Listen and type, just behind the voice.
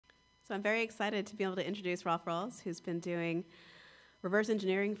So I'm very excited to be able to introduce Rolf Rolles, who's been doing reverse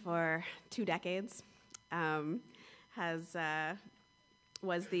engineering for 2 decades. Was the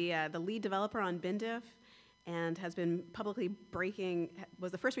lead developer on BinDiff and has been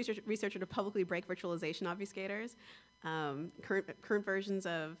was the first researcher to publicly break virtualization obfuscators. Current versions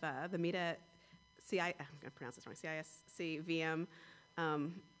of the Meta I'm going to pronounce this wrong, CISC VM,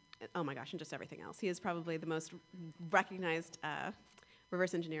 oh my gosh, and just everything else. He is probably the most recognized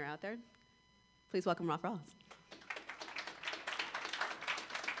reverse engineer out there. Please welcome Rolf Rolles.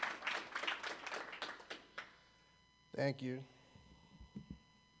 Thank you.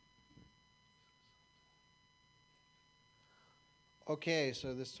 Okay,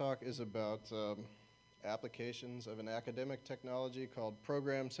 so this talk is about applications of an academic technology called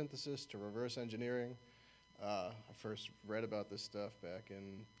program synthesis to reverse engineering. I first read about this stuff back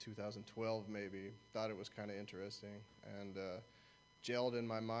in 2012 maybe, thought it was kind of interesting, and gelled in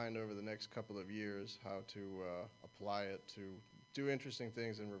my mind over the next couple of years how to apply it to do interesting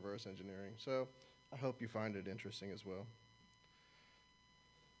things in reverse engineering. So I hope you find it interesting as well.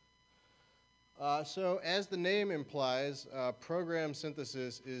 So as the name implies, program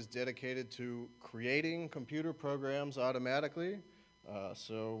synthesis is dedicated to creating computer programs automatically.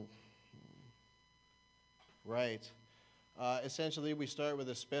 Essentially, we start with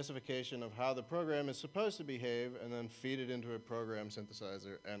a specification of how the program is supposed to behave and then feed it into a program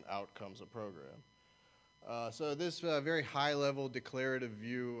synthesizer, and out comes a program. So this very high-level declarative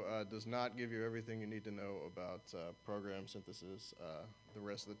view does not give you everything you need to know about program synthesis. The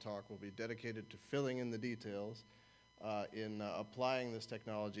rest of the talk will be dedicated to filling in the details in applying this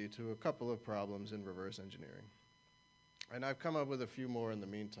technology to a couple of problems in reverse engineering. And I've come up with a few more in the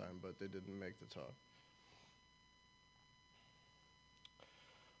meantime, but they didn't make the talk.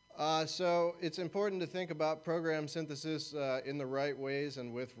 So it's important to think about program synthesis in the right ways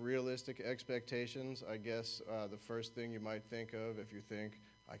and with realistic expectations. I guess the first thing you might think of if you think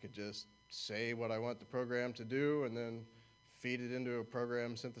I could just say what I want the program to do and then feed it into a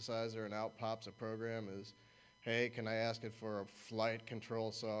program synthesizer and out pops a program is, hey, can I ask it for a flight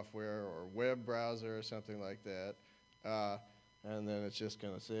control software or web browser or something like that? And then it's just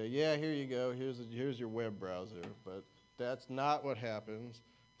going to say, yeah, here you go, here's your web browser. But that's not what happens.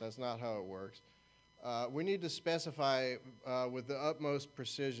 That's not how it works. We need to specify with the utmost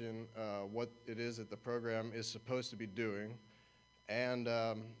precision what it is that the program is supposed to be doing. And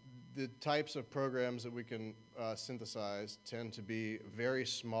the types of programs that we can synthesize tend to be very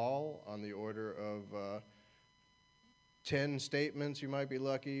small, on the order of 10 statements, you might be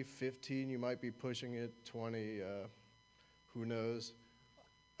lucky, 15, you might be pushing it, 20, who knows.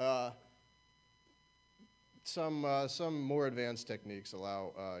 Some more advanced techniques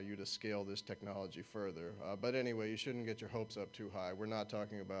allow you to scale this technology further. But anyway, you shouldn't get your hopes up too high. We're not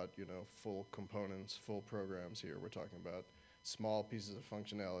talking about, full components, full programs here. We're talking about small pieces of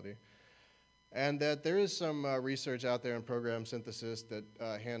functionality. And that there is some research out there in program synthesis that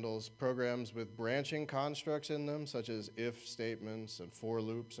handles programs with branching constructs in them, such as if statements and for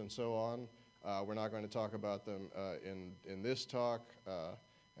loops and so on. We're not going to talk about them in this talk,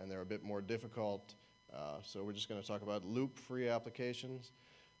 and they're a bit more difficult. So we're just going to talk about loop-free applications.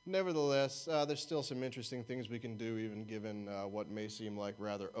 Nevertheless, there's still some interesting things we can do, even given what may seem like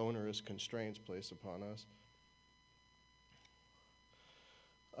rather onerous constraints placed upon us.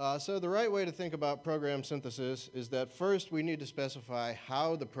 So the right way to think about program synthesis is that first we need to specify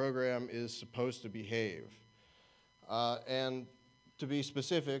how the program is supposed to behave. And to be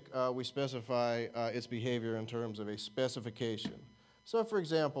specific, we specify its behavior in terms of a specification. So for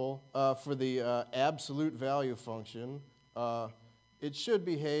example, for the absolute value function, it should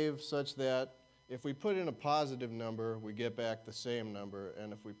behave such that if we put in a positive number, we get back the same number,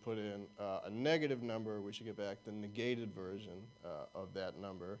 and if we put in a negative number, we should get back the negated version of that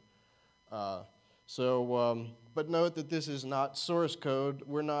number. But note that this is not source code.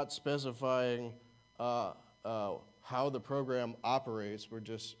 We're not specifying how the program operates. We're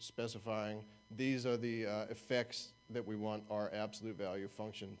just specifying these are the effects that we want our absolute value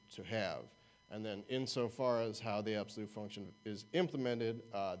function to have. And then insofar as how the absolute function is implemented,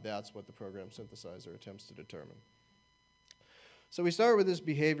 that's what the program synthesizer attempts to determine. So we start with this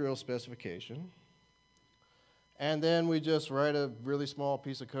behavioral specification. And then we just write a really small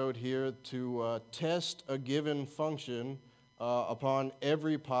piece of code here to test a given function upon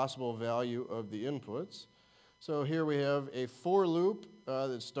every possible value of the inputs. So here we have a for loop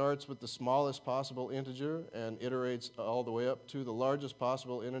that starts with the smallest possible integer and iterates all the way up to the largest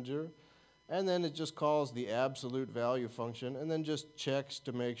possible integer. And then it just calls the absolute value function and then just checks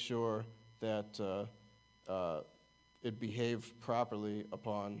to make sure that it behaved properly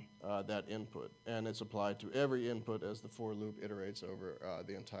upon that input. And it's applied to every input as the for loop iterates over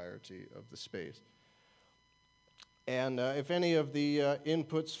the entirety of the space. And if any of the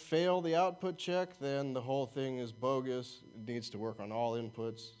inputs fail the output check, then the whole thing is bogus. It needs to work on all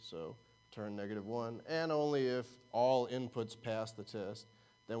inputs, so return -1. And only if all inputs pass the test,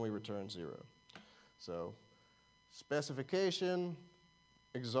 then we return 0. So specification,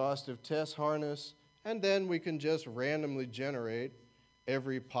 exhaustive test harness, and then we can just randomly generate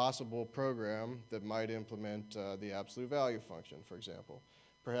every possible program that might implement the absolute value function, for example.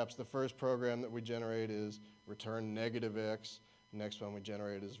 Perhaps the first program that we generate is return -x. Next one we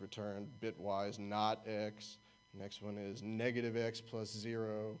generate is return bitwise not x. Next one is -x plus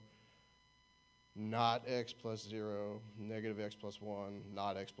 0, not x plus 0, -x plus 1,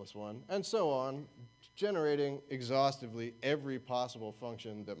 not x plus 1, and so on, generating exhaustively every possible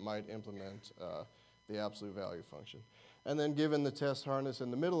function that might implement the absolute value function. And then given the test harness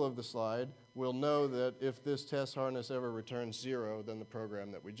in the middle of the slide, we'll know that if this test harness ever returns 0, then the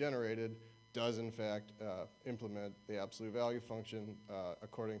program that we generated does in fact implement the absolute value function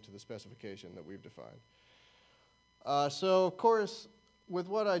according to the specification that we've defined. So of course, with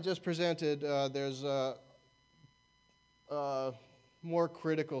what I just presented, there's more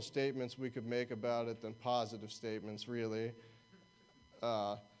critical statements we could make about it than positive statements, really.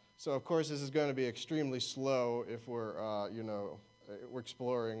 So of course, this is going to be extremely slow if we're, we're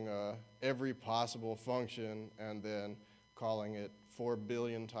exploring every possible function and then calling it 4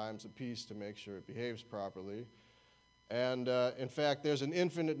 billion times a piece to make sure it behaves properly. And in fact, there's an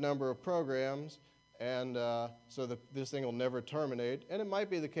infinite number of programs, and so this thing will never terminate. And it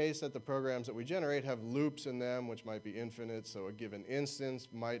might be the case that the programs that we generate have loops in them, which might be infinite, so a given instance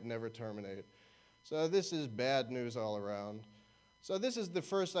might never terminate. So this is bad news all around. So this is the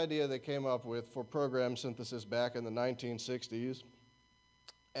first idea they came up with for program synthesis back in the 1960s.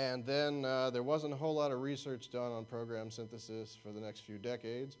 And then there wasn't a whole lot of research done on program synthesis for the next few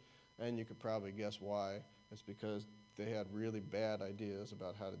decades, and you could probably guess why. It's because they had really bad ideas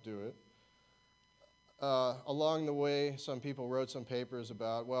about how to do it. Along the way, some people wrote some papers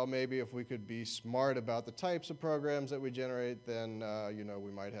about, well, maybe if we could be smart about the types of programs that we generate, then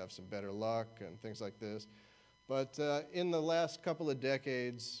we might have some better luck and things like this. But in the last couple of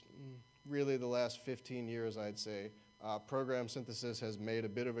decades, really the last 15 years, I'd say, program synthesis has made a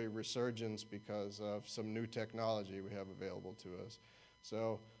bit of a resurgence because of some new technology we have available to us.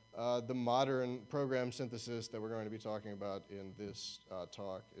 So the modern program synthesis that we're going to be talking about in this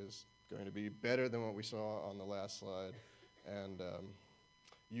talk is going to be better than what we saw on the last slide and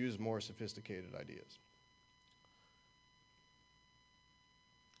use more sophisticated ideas.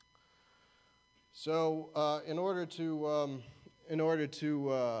 So in order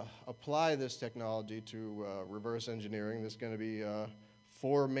to apply this technology to reverse engineering, there's going to be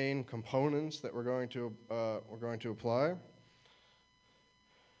 4 main components that we're going to apply.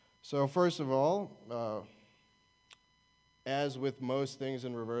 So first of all, as with most things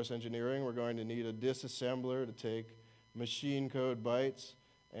in reverse engineering, we're going to need a disassembler to take machine code bytes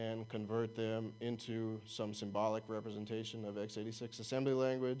and convert them into some symbolic representation of x86 assembly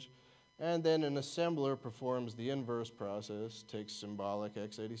language. And then an assembler performs the inverse process, takes symbolic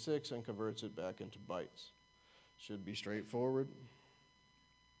x86 and converts it back into bytes. Should be straightforward.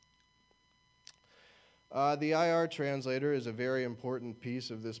 The IR translator is a very important piece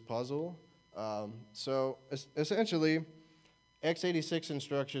of this puzzle. So essentially, x86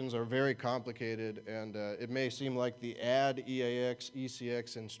 instructions are very complicated, and it may seem like the add EAX,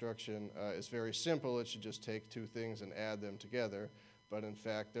 ECX instruction is very simple. It should just take 2 things and add them together. But in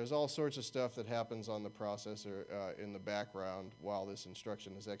fact, there's all sorts of stuff that happens on the processor in the background while this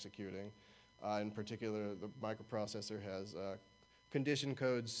instruction is executing. In particular, the microprocessor has condition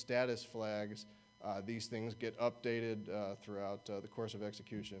codes, status flags. These things get updated throughout the course of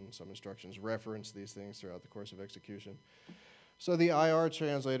execution. Some instructions reference these things throughout the course of execution. So the IR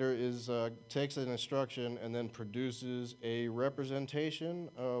translator takes an instruction and then produces a representation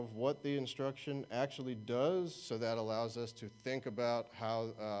of what the instruction actually does. So that allows us to think about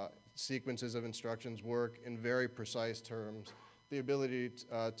how sequences of instructions work in very precise terms, the ability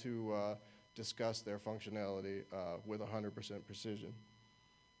to discuss their functionality with 100% precision.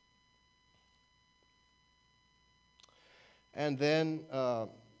 And then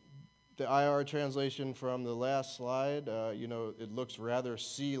the IR translation from the last slide, it looks rather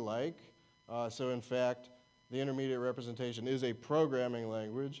C-like. So in fact, the intermediate representation is a programming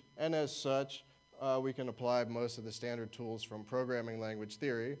language, and as such, we can apply most of the standard tools from programming language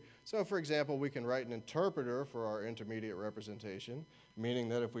theory. So for example, we can write an interpreter for our intermediate representation, meaning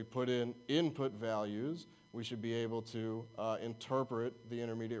that if we put in input values, we should be able to interpret the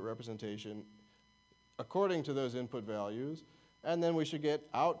intermediate representation according to those input values, and then we should get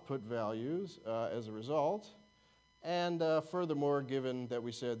output values as a result. And furthermore, given that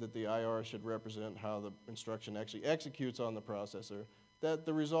we said that the IR should represent how the instruction actually executes on the processor, that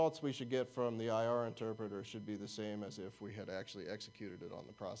the results we should get from the IR interpreter should be the same as if we had actually executed it on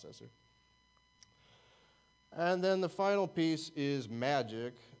the processor. And then the final piece is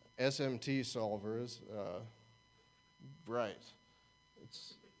magic, SMT solvers. Right.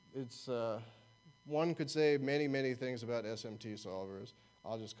 It's one could say many, many things about SMT solvers.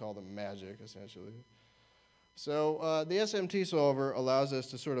 I'll just call them magic, essentially. So the SMT solver allows us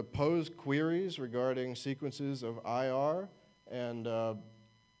to sort of pose queries regarding sequences of IR, and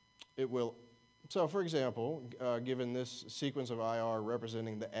it will, so for example, given this sequence of IR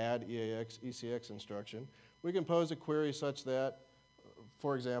representing the add EAX ECX instruction, we can pose a query such that,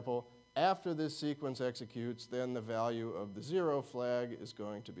 for example, after this sequence executes, then the value of the 0 flag is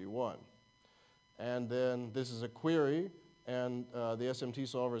going to be 1. And then this is a query, and the SMT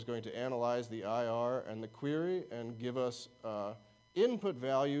solver is going to analyze the IR and the query and give us input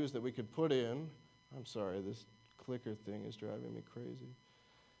values that we could put in. I'm sorry, this clicker thing is driving me crazy.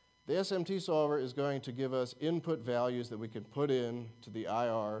 The SMT solver is going to give us input values that we can put in to the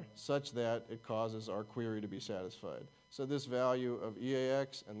IR such that it causes our query to be satisfied. So this value of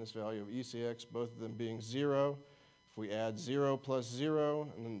EAX and this value of ECX, both of them being 0, if we add 0 plus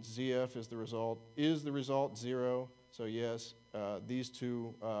 0, and then ZF is the result 0. So yes, these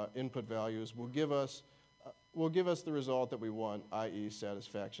two input values will give us the result that we want, i.e.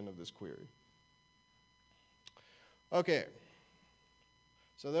 satisfaction of this query. Okay.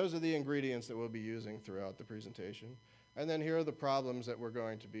 So those are the ingredients that we'll be using throughout the presentation. And then here are the problems that we're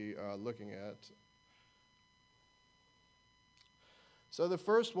going to be looking at. So the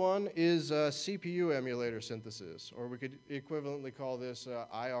first one is CPU emulator synthesis, or we could equivalently call this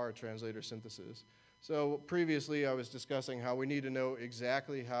IR translator synthesis. So previously I was discussing how we need to know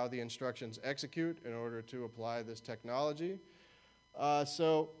exactly how the instructions execute in order to apply this technology.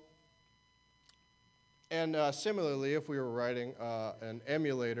 Similarly, if we were writing an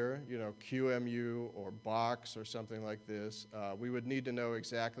emulator, QEMU or Box or something like this, we would need to know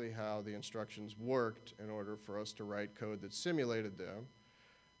exactly how the instructions worked in order for us to write code that simulated them.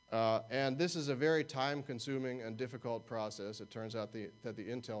 And this is a very time-consuming and difficult process. It turns out that the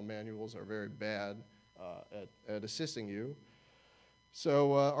Intel manuals are very bad at assisting you.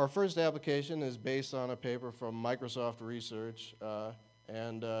 So our first application is based on a paper from Microsoft Research,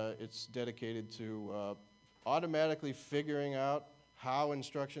 and it's dedicated to automatically figuring out how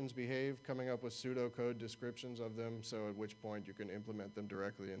instructions behave, coming up with pseudocode descriptions of them, so at which point you can implement them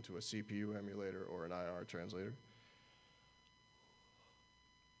directly into a CPU emulator or an IR translator.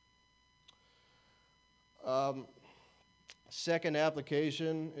 Second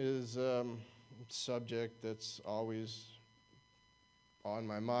application is a subject that's always on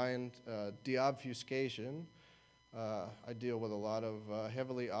my mind, deobfuscation. I deal with a lot of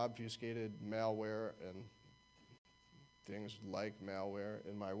heavily obfuscated malware and things like malware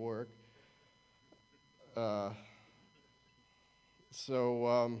in my work.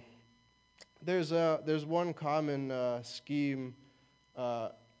 There's one common scheme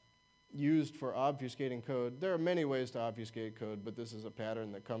used for obfuscating code. There are many ways to obfuscate code, but this is a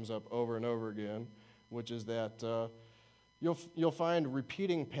pattern that comes up over and over again, which is that you'll find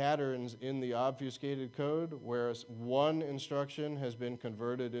repeating patterns in the obfuscated code where one instruction has been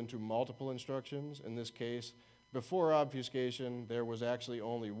converted into multiple instructions. In this case, before obfuscation, there was actually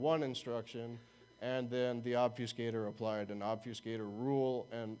only one instruction, and then the obfuscator applied an obfuscator rule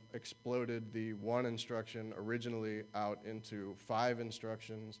and exploded the one instruction originally out into 5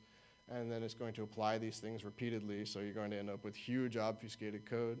 instructions, and then it's going to apply these things repeatedly, so you're going to end up with huge obfuscated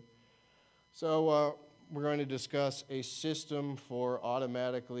code. So we're going to discuss a system for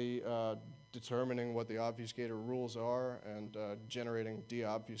automatically determining what the obfuscator rules are and generating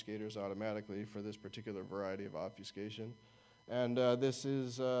deobfuscators automatically for this particular variety of obfuscation. And this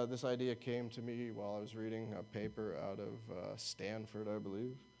idea came to me while I was reading a paper out of Stanford, I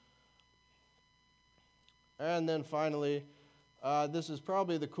believe. And then finally, this is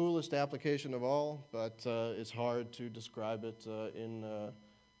probably the coolest application of all, but it's hard to describe it in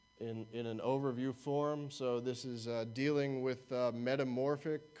an overview form. So this is dealing with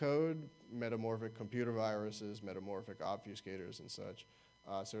metamorphic code, metamorphic computer viruses, metamorphic obfuscators and such.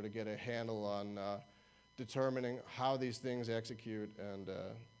 So to get a handle on determining how these things execute and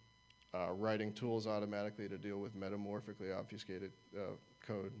writing tools automatically to deal with metamorphically obfuscated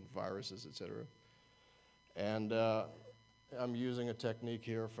code, viruses, etc. I'm using a technique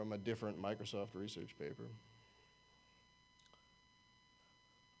here from a different Microsoft research paper.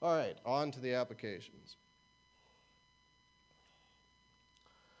 All right, on to the applications.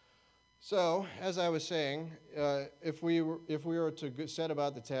 So, as I was saying, if we were to set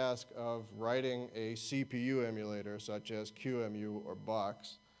about the task of writing a CPU emulator, such as QEMU or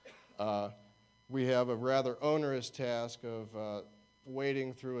Box, we have a rather onerous task of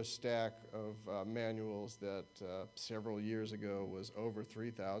wading through a stack of manuals that several years ago was over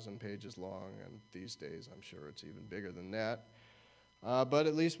 3,000 pages long, and these days I'm sure it's even bigger than that. But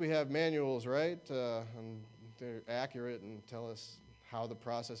at least we have manuals, right? And they're accurate and tell us how the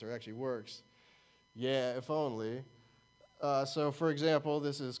processor actually works. Yeah, if only. So for example,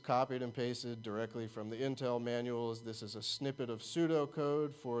 this is copied and pasted directly from the Intel manuals. This is a snippet of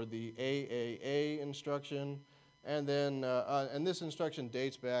pseudocode for the AAA instruction. And then, and this instruction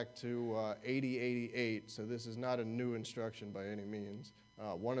dates back to 8088, so this is not a new instruction by any means.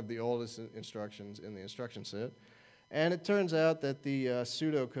 One of the oldest instructions in the instruction set. And it turns out that the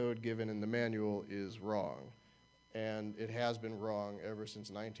pseudocode given in the manual is wrong. And it has been wrong ever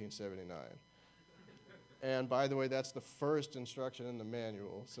since 1979. And by the way, that's the first instruction in the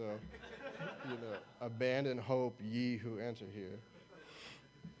manual, so, you know, abandon hope, ye who enter here.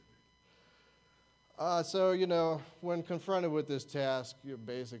 So, you know, when confronted with this task,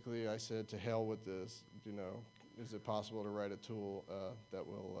 basically I said, to hell with this. You know, is it possible to write a tool that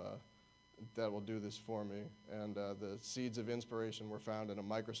will do this for me? And the seeds of inspiration were found in a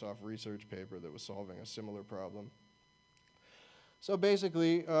Microsoft research paper that was solving a similar problem. So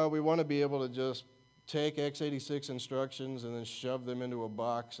basically, we want to be able to just take x86 instructions and then shove them into a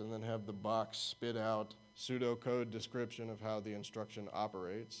box and then have the box spit out pseudocode description of how the instruction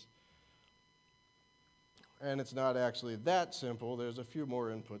operates. And it's not actually that simple. There's a few more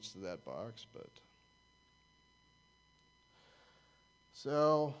inputs to that box, but.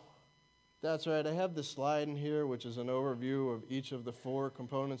 So that's right. I have this slide in here, which is an overview of each of the 4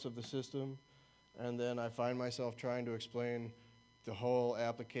 components of the system. And then I find myself trying to explain the whole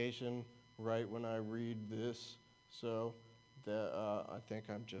application right when I read this. So that, I think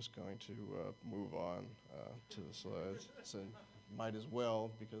I'm just going to move on to the slides. So might as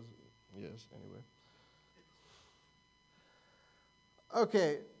well, because, yes, anyway.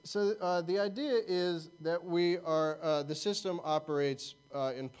 Okay, so the idea is that the system operates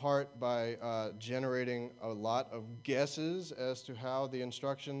in part by generating a lot of guesses as to how the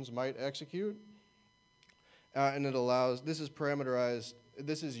instructions might execute. And it allows, this is parameterized,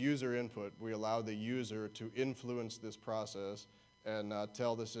 this is user input. We allow the user to influence this process and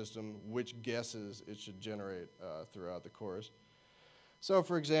tell the system which guesses it should generate throughout the course. So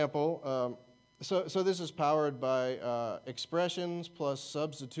for example, so this is powered by expressions plus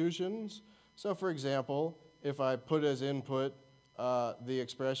substitutions. So for example, if I put as input the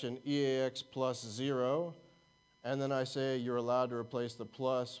expression EAX plus 0, and then I say you're allowed to replace the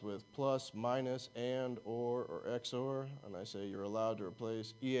plus with plus, minus, and, or XOR, and I say you're allowed to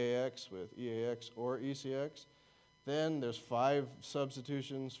replace EAX with EAX or ECX, then there's 5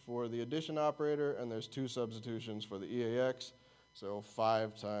 substitutions for the addition operator, and there's 2 substitutions for the EAX. So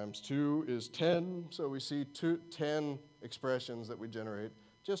 5 times 2 is 10, so we see 10 expressions that we generate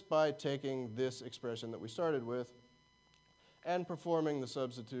just by taking this expression that we started with and performing the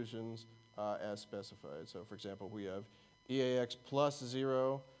substitutions as specified. So for example, we have EAX plus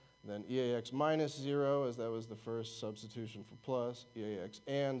 0, then EAX minus 0, as that was the first substitution for plus, EAX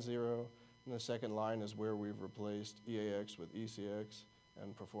and 0, and the second line is where we've replaced EAX with ECX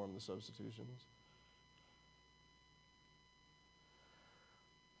and performed the substitutions.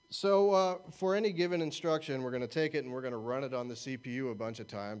 So for any given instruction, we're going to take it and we're going to run it on the CPU a bunch of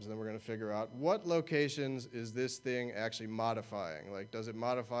times, and then we're going to figure out what locations is this thing actually modifying. Like, does it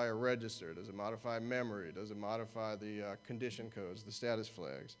modify a register? Does it modify memory? Does it modify the condition codes, the status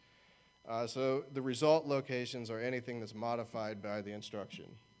flags? So the result locations are anything that's modified by the instruction.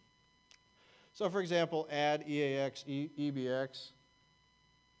 So for example, add EAX, EBX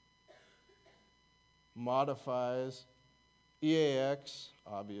modifies EAX,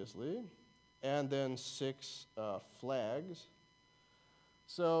 obviously, and then 6 flags.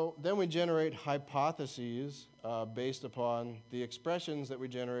 So then we generate hypotheses based upon the expressions that we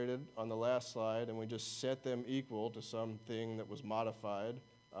generated on the last slide, and we just set them equal to something that was modified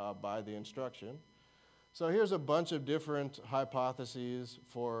by the instruction. So here's a bunch of different hypotheses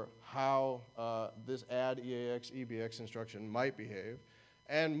for how this add EAX, EBX instruction might behave,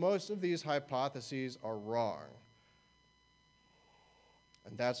 and most of these hypotheses are wrong.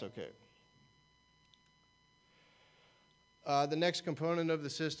 And that's okay. The next component of the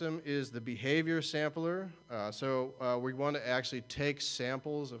system is the behavior sampler. We want to actually take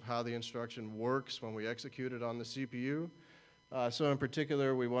samples of how the instruction works when we execute it on the CPU. So in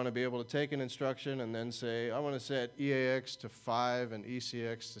particular, we want to be able to take an instruction and then say, I want to set EAX to 5 and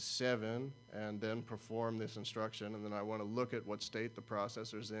ECX to 7, and then perform this instruction. And then I want to look at what state the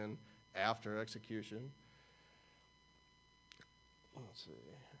processor's in after execution. Let's see.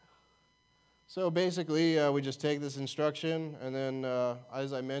 So basically, we just take this instruction, and then,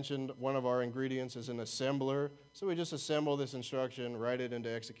 as I mentioned, one of our ingredients is an assembler. So we just assemble this instruction, write it into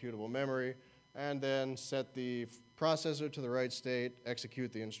executable memory, and then set the processor to the right state,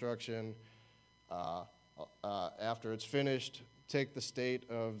 execute the instruction. After it's finished, take the state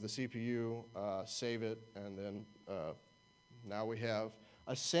of the CPU, save it, and then now we have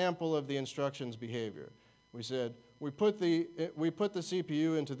a sample of the instruction's behavior. We said, we put the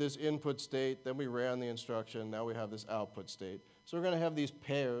CPU into this input state, then we ran the instruction, now we have this output state. So we're going to have these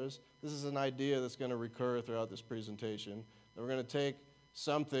pairs. This is an idea that's going to recur throughout this presentation. And we're going to take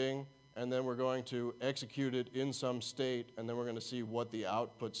something, and then we're going to execute it in some state, and then we're going to see what the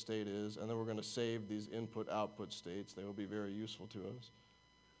output state is, and then we're going to save these input-output states. They will be very useful to us.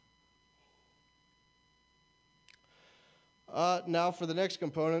 Now for the next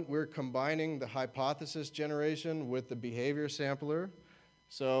component, we're combining the hypothesis generation with the behavior sampler.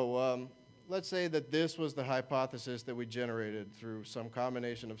 So let's say that this was the hypothesis that we generated through some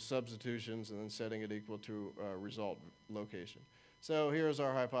combination of substitutions and then setting it equal to a result location. So here's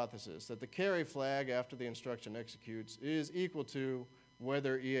our hypothesis, that the carry flag after the instruction executes is equal to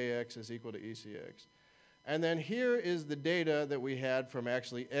whether EAX is equal to ECX. And then here is the data that we had from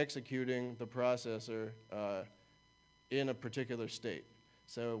actually executing the processor in a particular state.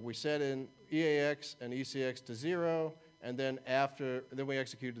 So we set in EAX and ECX to 0, and then we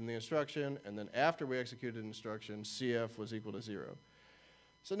executed the instruction, and then after we executed the instruction, CF was equal to 0.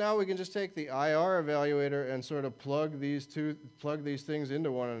 So now we can just take the IR evaluator and sort of plug these things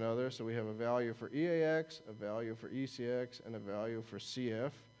into one another. So we have a value for EAX, a value for ECX, and a value for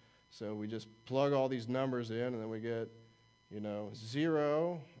CF. So we just plug all these numbers in, and then we get,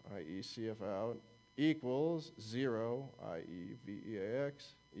 0, i.e. CF out, equals 0, i.e.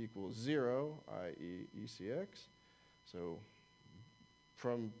 VEAX, equals 0, i.e. ECX. So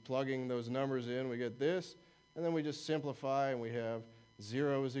from plugging those numbers in, we get this, and then we just simplify, and we have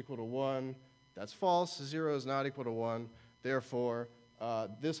 0 is equal to 1. That's false. 0 is not equal to 1. Therefore,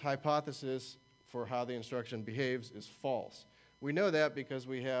 this hypothesis for how the instruction behaves is false. We know that because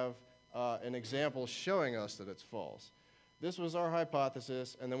we have an example showing us that it's false. This was our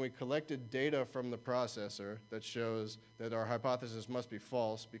hypothesis, and then we collected data from the processor that shows that our hypothesis must be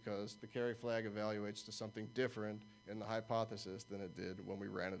false because the carry flag evaluates to something different in the hypothesis than it did when we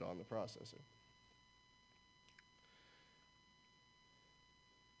ran it on the processor.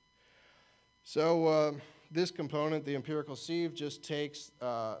 So this component, the empirical sieve, just takes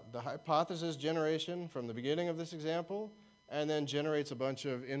the hypothesis generation from the beginning of this example and then generates a bunch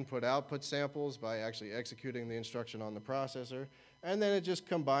of input-output samples by actually executing the instruction on the processor, and then it just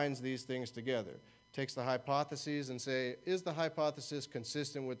combines these things together. Takes the hypotheses and say, is the hypothesis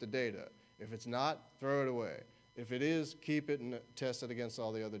consistent with the data? If it's not, throw it away. If it is, keep it and test it against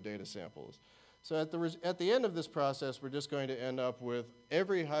all the other data samples. So at the end of this process, we're just going to end up with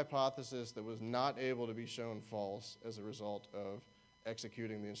every hypothesis that was not able to be shown false as a result of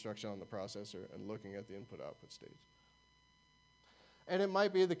executing the instruction on the processor and looking at the input-output states. And it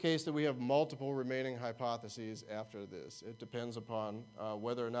might be the case that we have multiple remaining hypotheses after this. It depends upon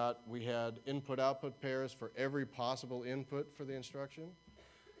whether or not we had input-output pairs for every possible input for the instruction.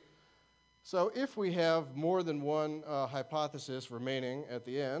 So if we have more than one hypothesis remaining at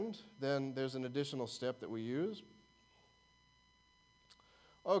the end, then there's an additional step that we use.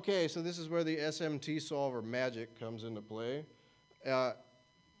 Okay, so this is where the SMT solver magic comes into play.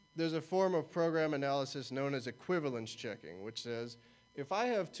 There's a form of program analysis known as equivalence checking, which says, if I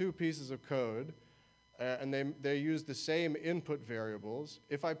have two pieces of code and they use the same input variables,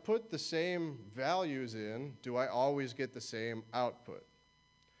 if I put the same values in, do I always get the same output?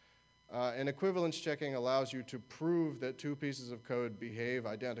 And equivalence checking allows you to prove that two pieces of code behave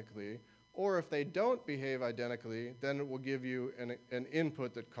identically, or if they don't behave identically, then it will give you an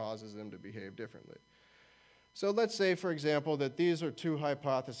input that causes them to behave differently. So let's say, for example, that these are two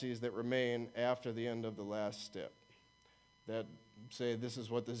hypotheses that remain after the end of the last step. That say this is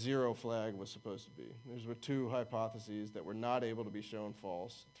what the 0 flag was supposed to be. These were two hypotheses that were not able to be shown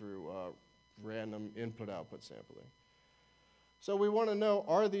false through random input-output sampling. So we want to know,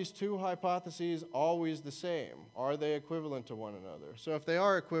 are these two hypotheses always the same? Are they equivalent to one another? So if they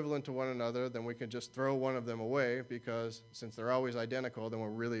are equivalent to one another, then we can just throw one of them away, because since they're always identical, then we're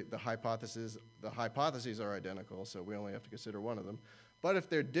really, the hypotheses are identical, so we only have to consider one of them. But if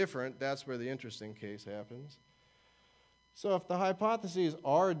they're different, that's where the interesting case happens. So if the hypotheses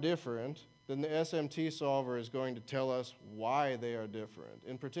are different, then the SMT solver is going to tell us why they are different.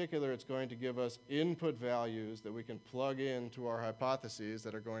 In particular, it's going to give us input values that we can plug into our hypotheses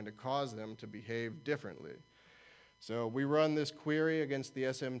that are going to cause them to behave differently. So we run this query against the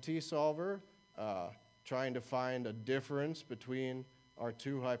SMT solver, trying to find a difference between our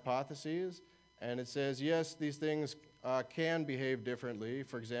two hypotheses. And it says, yes, these things can behave differently.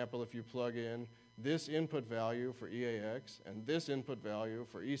 For example, if you plug in this input value for EAX and this input value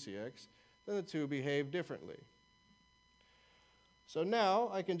for ECX, then the two behave differently. So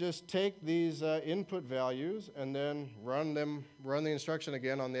now I can just take these input values and then run the instruction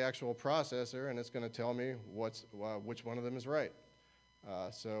again on the actual processor, and it's going to tell me which one of them is right.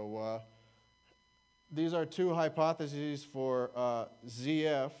 These are two hypotheses for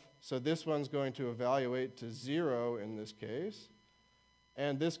ZF. So this one's going to evaluate to 0 in this case.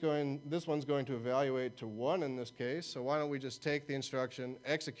 And this one's going to evaluate to 1 in this case. So why don't we just take the instruction,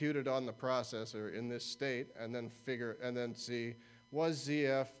 execute it on the processor in this state, and then see, was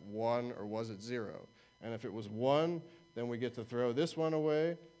ZF 1 or was it 0? And if it was 1, then we get to throw this one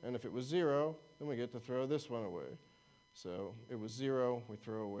away. And if it was 0, then we get to throw this one away. So it was 0, we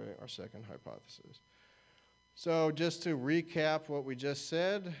throw away our second hypothesis. So just to recap what we just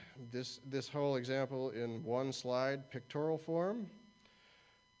said, this whole example in one slide, pictorial form.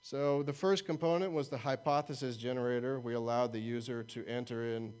 So the first component was the hypothesis generator. We allowed the user to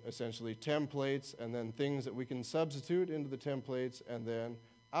enter in essentially templates and then things that we can substitute into the templates, and then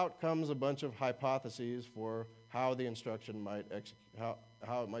out comes a bunch of hypotheses for how the instruction might how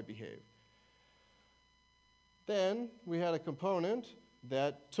it might behave. Then we had a component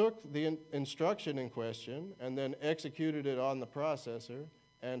that took the instruction in question and then executed it on the processor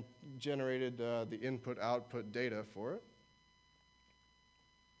and generated the input-output data for it.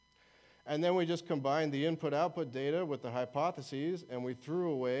 And then we just combined the input-output data with the hypotheses, and we threw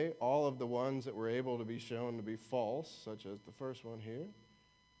away all of the ones that were able to be shown to be false, such as the first one here.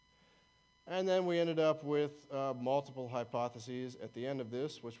 And then we ended up with multiple hypotheses at the end of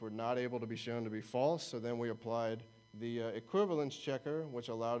this, which were not able to be shown to be false. So then we applied the equivalence checker, which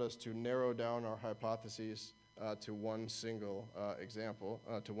allowed us to narrow down our hypotheses to one single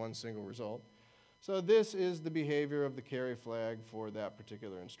to one single result. So this is the behavior of the carry flag for that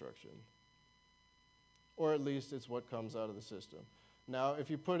particular instruction. Or at least it's what comes out of the system. Now,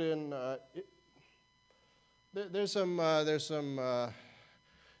 if you put in, there's some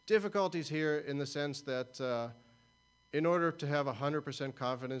difficulties here in the sense that in order to have 100%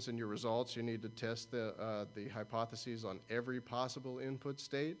 confidence in your results, you need to test the hypotheses on every possible input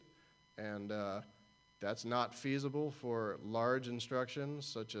state, and that's not feasible for large instructions,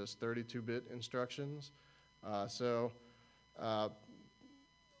 such as 32-bit instructions.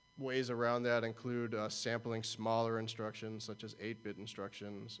 Ways around that include sampling smaller instructions, such as 8-bit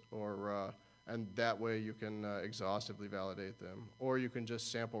instructions, and that way you can exhaustively validate them. Or you can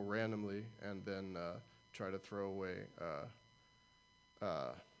just sample randomly and then try to throw away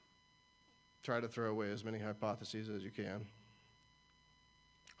as many hypotheses as you can.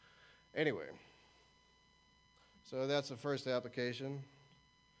 Anyway, so that's the first application.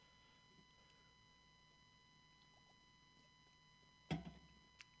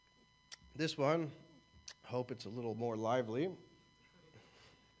 This one, hope it's a little more lively.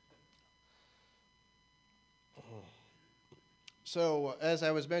 So, as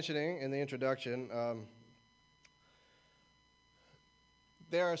I was mentioning in the introduction,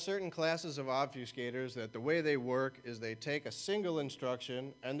 there are certain classes of obfuscators that the way they work is they take a single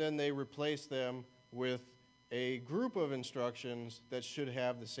instruction and then they replace them with a group of instructions that should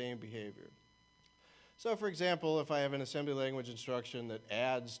have the same behavior. So for example, if I have an assembly language instruction that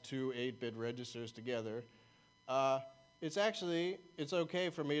adds two 8-bit registers together, it's okay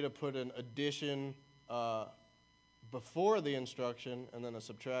for me to put an addition before the instruction and then a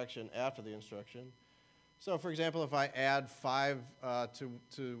subtraction after the instruction. So for example, if I add 5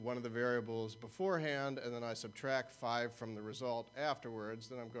 to one of the variables beforehand and then I subtract 5 from the result afterwards,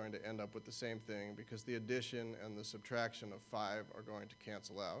 then I'm going to end up with the same thing because the addition and the subtraction of 5 are going to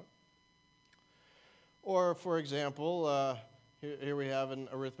cancel out. Or for example, here we have an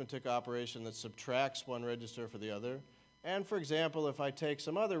arithmetic operation that subtracts one register for the other. And for example, if I take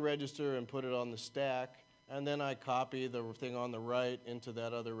some other register and put it on the stack and then I copy the thing on the right into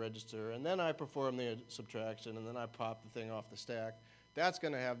that other register, and then I perform the subtraction, and then I pop the thing off the stack. That's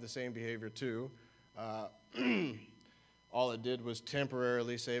going to have the same behavior too. All it did was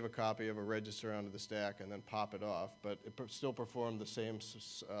temporarily save a copy of a register onto the stack and then pop it off, but it still performed the same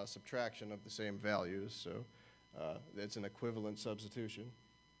subtraction of the same values, so it's an equivalent substitution.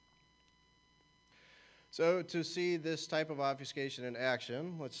 So to see this type of obfuscation in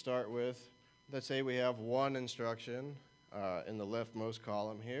action, let's start with, let's say we have one instruction in the leftmost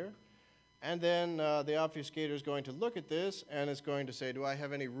column here. And then the obfuscator is going to look at this and it's going to say, do I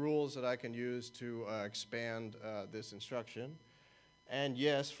have any rules that I can use to expand this instruction? And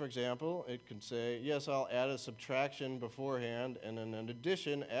yes, for example, it can say, yes, I'll add a subtraction beforehand and then an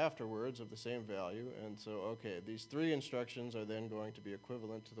addition afterwards of the same value. And so, okay, these three instructions are then going to be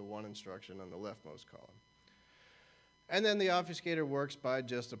equivalent to the one instruction on the leftmost column. And then the obfuscator works by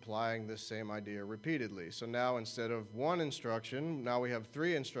just applying this same idea repeatedly. So now instead of one instruction, now we have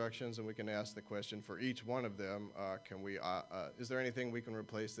three instructions, and we can ask the question for each one of them, is there anything we can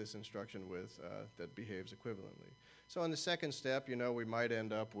replace this instruction with that behaves equivalently? So in the second step, we might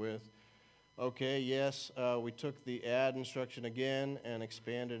end up with, okay, yes, we took the add instruction again and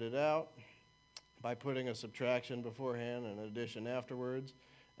expanded it out by putting a subtraction beforehand and an addition afterwards.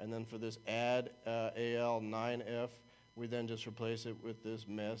 And then for this add AL9F, we then just replace it with this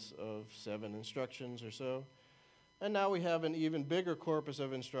mess of 7 instructions or so. And now we have an even bigger corpus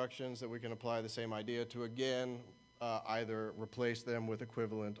of instructions that we can apply the same idea to again, either replace them with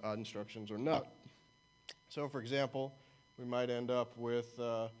equivalent instructions or not. So for example, we might end up with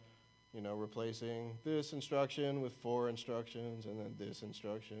replacing this instruction with 4 instructions, and then this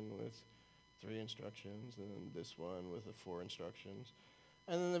instruction with 3 instructions, and then this one with the 4 instructions.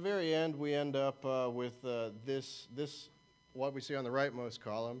 And then at the very end, we end up with this, what we see on the rightmost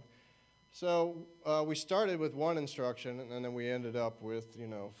column. So we started with 1 instruction, and then we ended up with,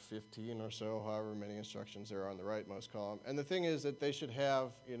 15 or so, however many instructions there are on the rightmost column. And the thing is that they should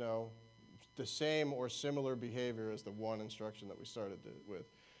have, the same or similar behavior as the 1 instruction that we started with.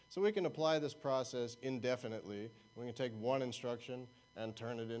 So we can apply this process indefinitely. We can take 1 instruction and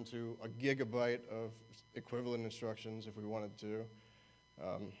turn it into a gigabyte of equivalent instructions if we wanted to.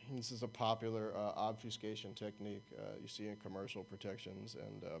 This is a popular obfuscation technique you see in commercial protections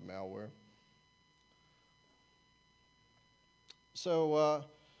and malware. So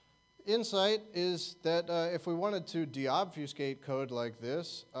insight is that if we wanted to deobfuscate code like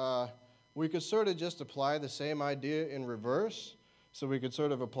this, we could sort of just apply the same idea in reverse. So we could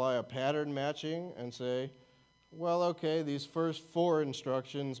sort of apply a pattern matching and say, well, okay, these first 4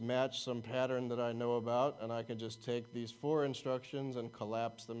 instructions match some pattern that I know about, and I can just take these 4 instructions and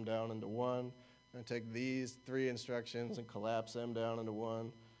collapse them down into 1, and take these 3 instructions and collapse them down into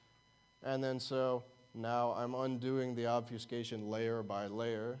 1. And then so now I'm undoing the obfuscation layer by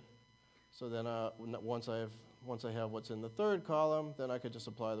layer. So then once I have what's in the 3rd column, then I could just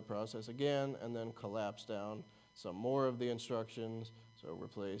apply the process again and then collapse down some more of the instructions. So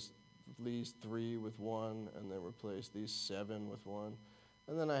replace these 3 with 1, and then replace these 7 with 1.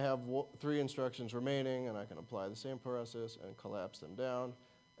 And then I have 3 instructions remaining, and I can apply the same process and collapse them down.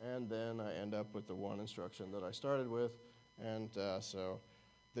 And then I end up with the 1 instruction that I started with. And so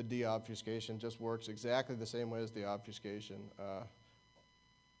the deobfuscation just works exactly the same way as the obfuscation.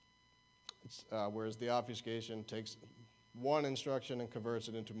 Whereas the obfuscation takes 1 instruction and converts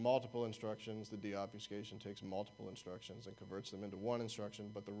it into multiple instructions, the deobfuscation takes multiple instructions and converts them into 1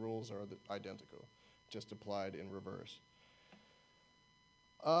 instruction, but the rules are identical, just applied in reverse.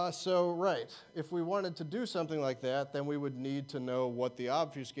 Right, if we wanted to do something like that, then we would need to know what the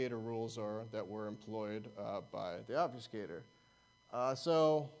obfuscator rules are that were employed by the obfuscator.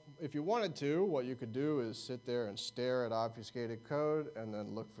 So if you wanted to, what you could do is sit there and stare at obfuscated code and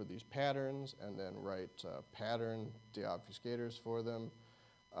then look for these patterns and then write pattern deobfuscators for them.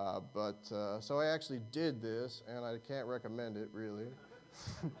 So I actually did this, and I can't recommend it, really.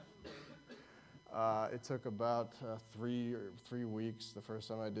 It took about 3 weeks the first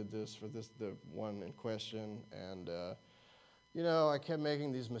time I did this for the one in question, and I kept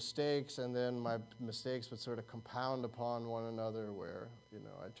making these mistakes, and then my mistakes would sort of compound upon one another where,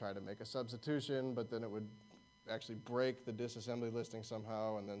 I'd try to make a substitution, but then it would actually break the disassembly listing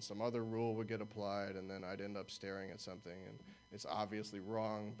somehow, and then some other rule would get applied, and then I'd end up staring at something, and it's obviously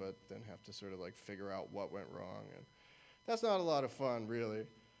wrong, but then have to sort of like figure out what went wrong, and that's not a lot of fun, really.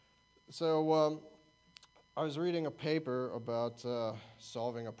 So I was reading a paper about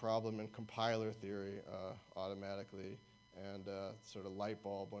solving a problem in compiler theory automatically, and sort of light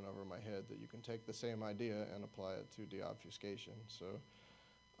bulb went over my head that you can take the same idea and apply it to deobfuscation. So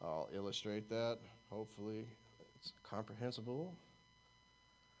I'll illustrate that. Hopefully it's comprehensible.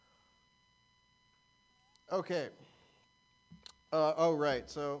 Okay. Right.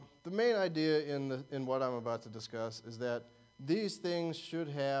 So the main idea in what I'm about to discuss is that these things should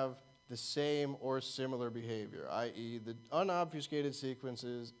have the same or similar behavior, i.e. the unobfuscated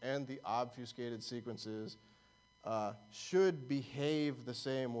sequences and the obfuscated sequences should behave the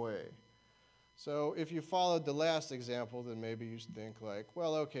same way. So if you followed the last example, then maybe you think like,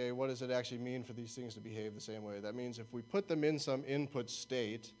 well, okay, what does it actually mean for these things to behave the same way? That means if we put them in some input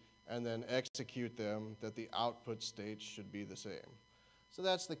state and then execute them, that the output state should be the same. So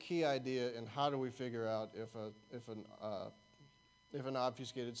that's the key idea in how do we figure out if an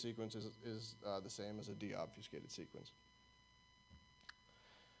obfuscated sequence is the same as a deobfuscated sequence.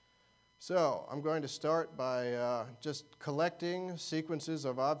 So I'm going to start by just collecting sequences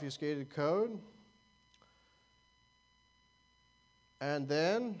of obfuscated code. And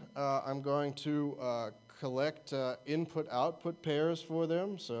then I'm going to collect input-output pairs for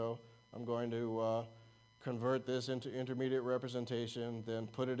them. So I'm going to convert this into intermediate representation, then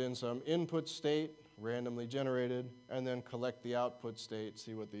put it in some input state, randomly generated, and then collect the output state,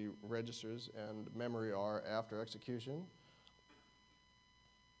 see what the registers and memory are after execution.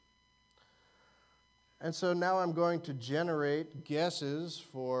 And so now I'm going to generate guesses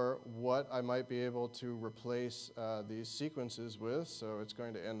for what I might be able to replace these sequences with. So it's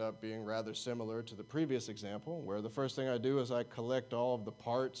going to end up being rather similar to the previous example, where the first thing I do is I collect all of the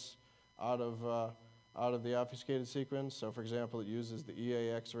parts out of the obfuscated sequence. So for example, it uses the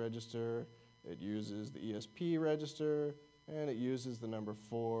EAX register, it uses the ESP register, and it uses the number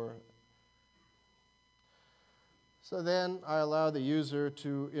 4. So then I allow the user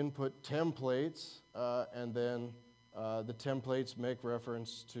to input templates, and then the templates make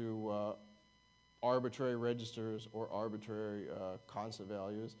reference to arbitrary registers or arbitrary constant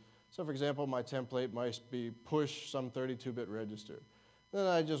values. So for example, my template might be push some 32-bit register. Then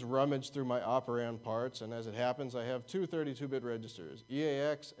I just rummage through my operand parts, and as it happens, I have two 32-bit registers,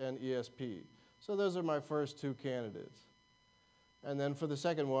 EAX and ESP. So those are my first two candidates. And then for the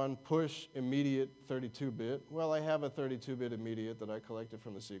second one, push immediate 32-bit. Well, I have a 32-bit immediate that I collected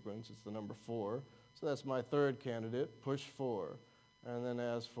from the sequence. It's the number 4. So that's my third candidate, push 4. And then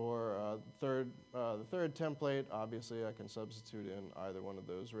as for the third template, obviously I can substitute in either one of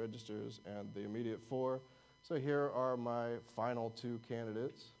those registers and the immediate 4. So here are my final two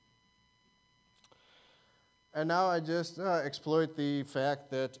candidates. And now I just exploit the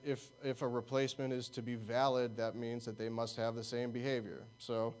fact that if a replacement is to be valid, that means that they must have the same behavior.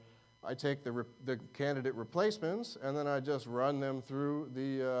 So I take the candidate replacements, and then I just run them through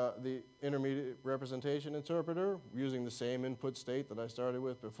the intermediate representation interpreter using the same input state that I started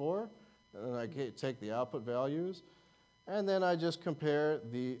with before. And then I take the output values, and then I just compare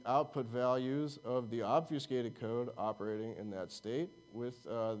the output values of the obfuscated code operating in that state with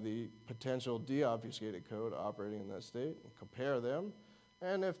the potential deobfuscated code operating in that state, and compare them.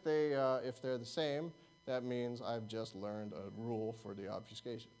 And if they're the same, that means I've just learned a rule for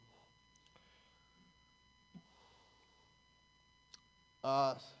deobfuscation.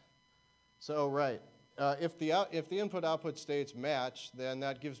 If the input-output states match, then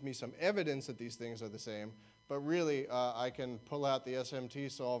that gives me some evidence that these things are the same. But really, I can pull out the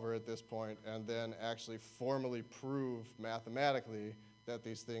SMT solver at this point and then actually formally prove mathematically that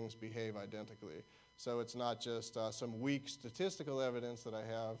these things behave identically. So it's not just some weak statistical evidence that I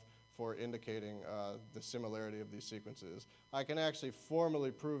have for indicating the similarity of these sequences. I can actually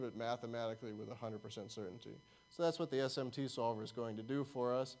formally prove it mathematically with 100% certainty. So that's what the SMT solver is going to do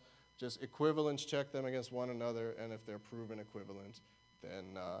for us. Just equivalence check them against one another, and if they're proven equivalent,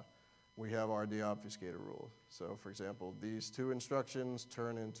 then we have our deobfuscator rule. So for example, these two instructions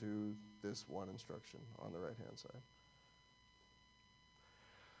turn into this one instruction on the right-hand side.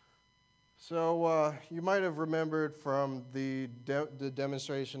 So you might have remembered from the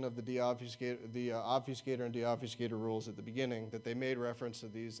demonstration of the obfuscator and deobfuscator rules at the beginning that they made reference to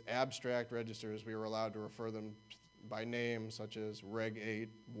these abstract registers. We were allowed to refer them by name, such as reg8.1,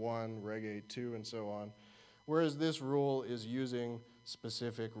 reg8.2, and so on. Whereas this rule is using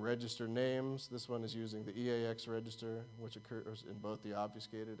specific register names. This one is using the EAX register, which occurs in both the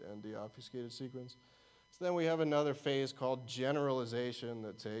obfuscated and deobfuscated sequence. So then we have another phase called generalization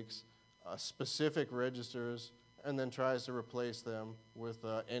that takes specific registers and then tries to replace them with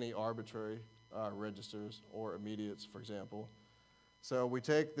any arbitrary registers or immediates, for example. So we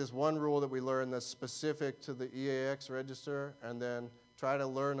take this one rule that we learned that's specific to the EAX register and then try to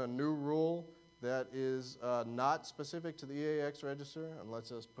learn a new rule that is not specific to the EAX register and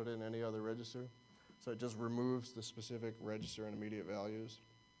lets us put in any other register. So it just removes the specific register and immediate values.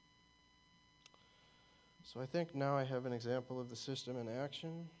 So I think now I have an example of the system in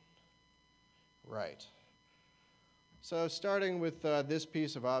action. Right. So starting with this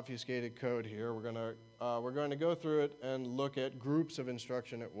piece of obfuscated code here, we're going to go through it and look at groups of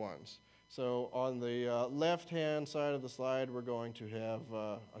instruction at once. So on the left-hand side of the slide, we're going to have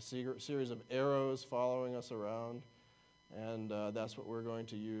a series of arrows following us around, and that's what we're going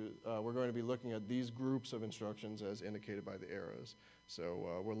to use. We're going to be looking at these groups of instructions as indicated by the arrows.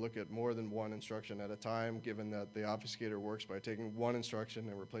 So we'll look at more than one instruction at a time, given that the obfuscator works by taking one instruction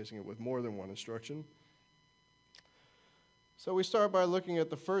and replacing it with more than one instruction. So we start by looking at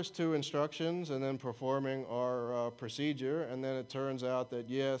the first two instructions and then performing our procedure, and then it turns out that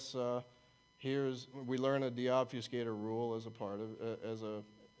yes, we learn a deobfuscator rule as a part of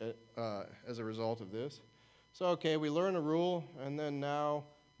as a result of this. So okay, we learn a rule, and then now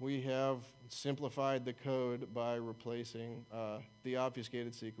we have simplified the code by replacing the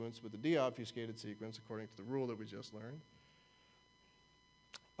obfuscated sequence with the deobfuscated sequence according to the rule that we just learned.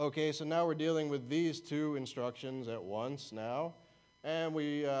 Okay, so now we're dealing with these two instructions at once now, and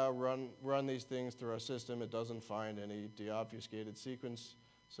we run these things through our system. It doesn't find any deobfuscated sequence,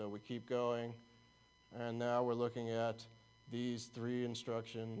 so we keep going. And now we're looking at these three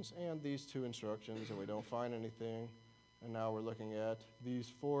instructions and these two instructions, and we don't find anything. And now we're looking at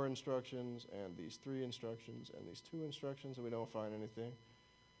these four instructions and these three instructions and these two instructions, and we don't find anything.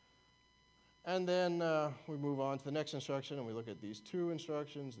 And then we move on to the next instruction, and we look at these two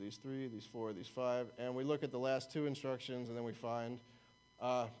instructions, these three, these four, these five, and we look at the last two instructions, and then we find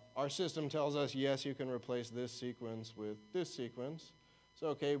our system tells us, yes, you can replace this sequence with this sequence. So,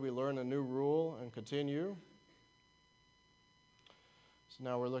 okay, we learn a new rule and continue. So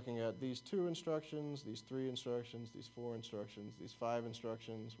now we're looking at these two instructions, these three instructions, these four instructions, these five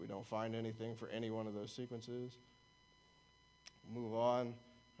instructions. We don't find anything for any one of those sequences. Move on.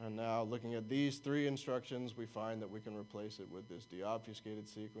 And now looking at these three instructions, we find that we can replace it with this deobfuscated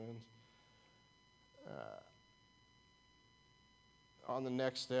sequence. On the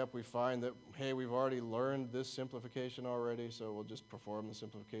next step, we find that, hey, we've already learned this simplification already, so we'll just perform the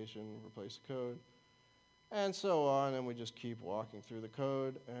simplification, replace the code, and so on, and we just keep walking through the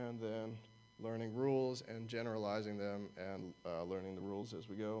code and then learning rules and generalizing them and learning the rules as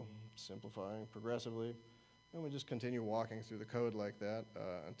we go, simplifying progressively. And we just continue walking through the code like that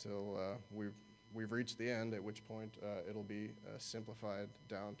until we've reached the end, at which point it'll be simplified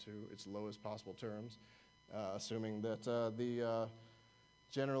down to its lowest possible terms, assuming that the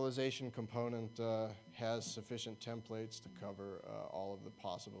generalization component has sufficient templates to cover all of the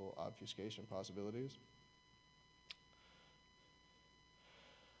possible obfuscation possibilities.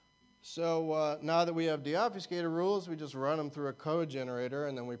 So now that we have deobfuscator rules, we just run them through a code generator,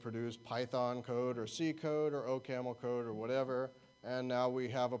 and then we produce Python code or C code or OCaml code or whatever, and now we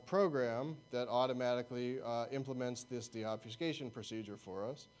have a program that automatically implements this deobfuscation procedure for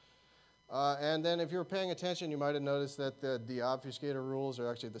us. And then if you were paying attention, you might have noticed that the deobfuscator rules are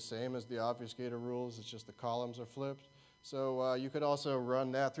actually the same as the obfuscator rules. It's just the columns are flipped. So you could also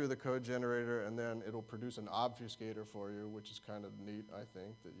run that through the code generator, and then it'll produce an obfuscator for you, which is kind of neat, I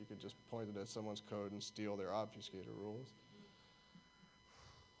think, that you could just point it at someone's code and steal their obfuscator rules.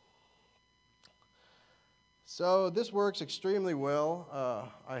 So this works extremely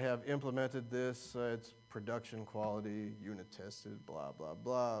well. I have implemented this. It's production quality, unit tested, blah, blah,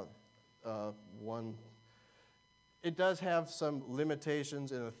 blah. It does have some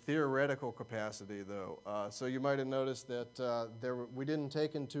limitations in a theoretical capacity, though. So you might have noticed that we didn't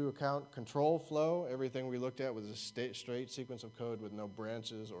take into account control flow. Everything we looked at was a straight sequence of code with no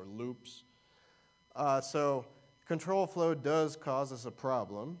branches or loops. So control flow does cause us a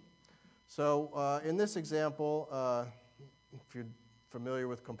problem. So in this example, if you're familiar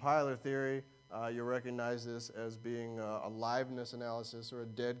with compiler theory, you'll recognize this as being a liveness analysis or a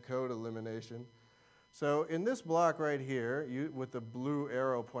dead code elimination. So in this block right here, with the blue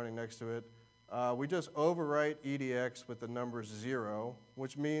arrow pointing next to it, we just overwrite EDX with the number 0,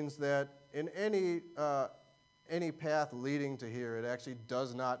 which means that in any path leading to here, it actually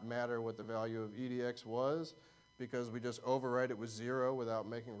does not matter what the value of EDX was, because we just overwrite it with 0 without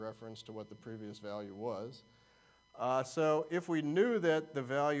making reference to what the previous value was. So if we knew that the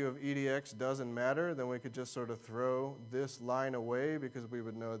value of EDX doesn't matter, then we could just sort of throw this line away, because we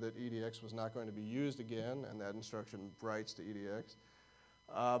would know that EDX was not going to be used again, and that instruction writes to EDX.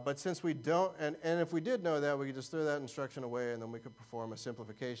 But since we don't, and if we did know that, we could just throw that instruction away, and then we could perform a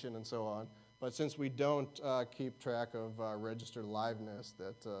simplification and so on. But since we don't keep track of register liveness,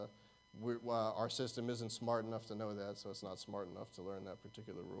 that our system isn't smart enough to know that, so it's not smart enough to learn that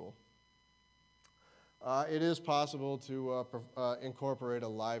particular rule. It is possible to incorporate a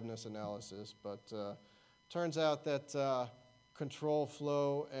liveness analysis, but Turns out that control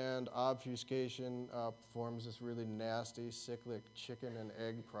flow and obfuscation forms this really nasty cyclic chicken and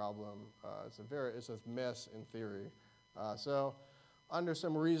egg problem. It's a mess in theory. So under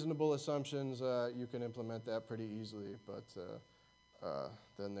some reasonable assumptions, you can implement that pretty easily, but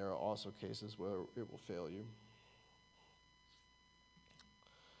then there are also cases where it will fail you.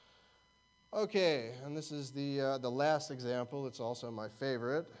 Okay, and this is the last example. It's also my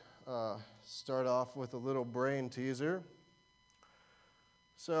favorite. Start off with a little brain teaser.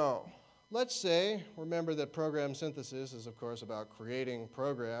 So let's say, remember that program synthesis is, of course, about creating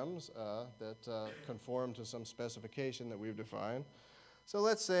programs that conform to some specification that we've defined. So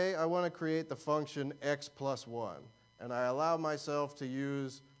let's say I want to create the function x plus 1, and I allow myself to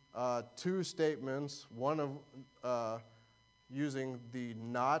use two statements, one of using the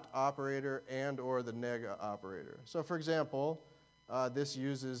not operator and or the neg operator. So for example, this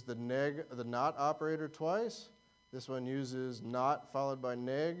uses the not operator twice. This one uses not followed by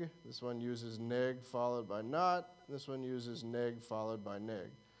neg. This one uses neg followed by not. This one uses neg followed by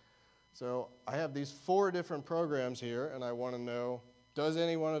neg. So I have these 4 different programs here, and I want to know, does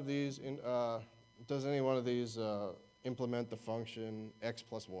any one of these implement the function x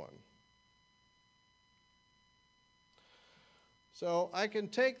plus 1? So I can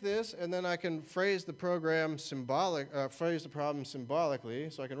take this, and then I can phrase the problem symbolically.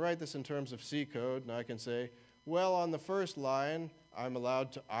 So I can write this in terms of C code, and I can say, well, on the first line, I'm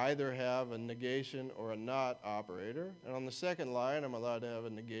allowed to either have a negation or a not operator. And on the second line, I'm allowed to have a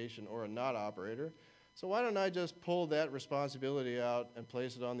negation or a not operator. So why don't I just pull that responsibility out and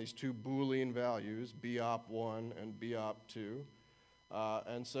place it on these 2 Boolean values, BOP1 and BOP2.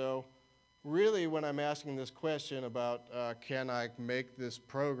 And so really, when I'm asking this question about can I make this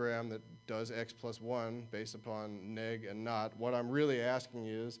program that does x plus 1 based upon neg and not, what I'm really asking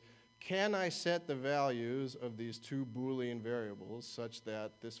is, can I set the values of these 2 Boolean variables such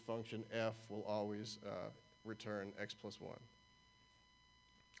that this function f will always return x plus 1?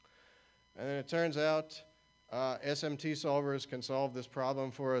 And then it turns out SMT solvers can solve this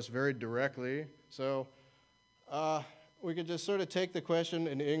problem for us very directly. So we could just sort of take the question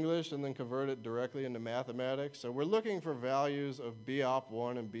in English and then convert it directly into mathematics. So we're looking for values of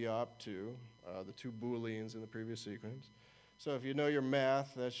BOP1 and BOP2, the 2 Booleans in the previous sequence. So if you know your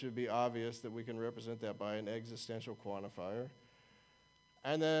math, that should be obvious that we can represent that by an existential quantifier.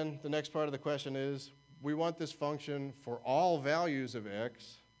 And then the next part of the question is, we want this function for all values of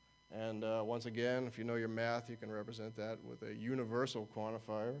x. And once again, if you know your math, you can represent that with a universal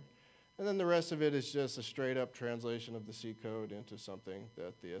quantifier. And then the rest of it is just a straight up translation of the C code into something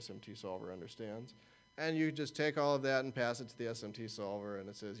that the SMT solver understands. And you just take all of that and pass it to the SMT solver, and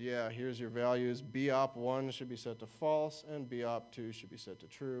it says, yeah, here's your values. BOP1 should be set to false, and BOP2 should be set to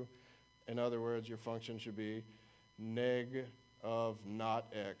true. In other words, your function should be neg of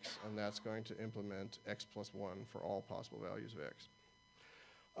not x, and that's going to implement x plus 1 for all possible values of x.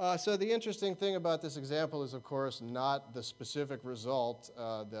 So the interesting thing about this example is, of course, not the specific result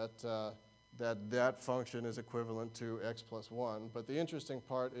that function is equivalent to x plus 1. But the interesting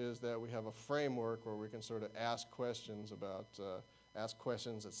part is that we have a framework where we can sort of ask questions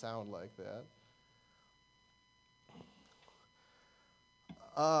that sound like that.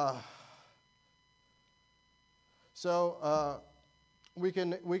 We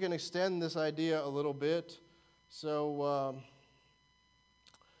can extend this idea a little bit. So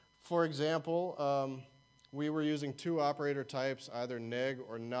for example, we were using 2 operator types, either neg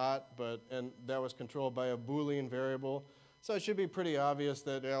or not, and that was controlled by a Boolean variable. So it should be pretty obvious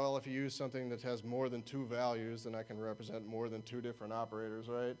that, well, if you use something that has more than 2 values, then I can represent more than 2 different operators,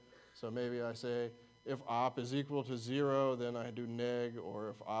 right? So maybe I say, if op is equal to 0, then I do neg, or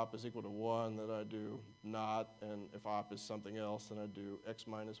if op is equal to 1, then I do not, and if op is something else, then I do x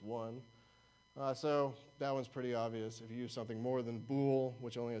minus 1. So that one's pretty obvious. If you use something more than bool,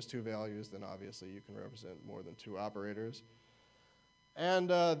 which only has 2 values, then obviously you can represent more than 2 operators. And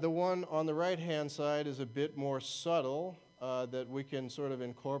the one on the right-hand side is a bit more subtle, that we can sort of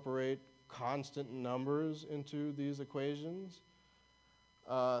incorporate constant numbers into these equations.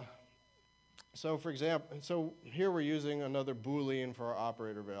 So for example, here we're using another Boolean for our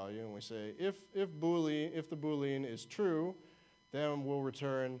operator value, and we say if the Boolean is true, then we'll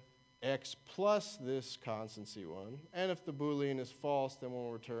return x plus this constant C1, and if the Boolean is false, then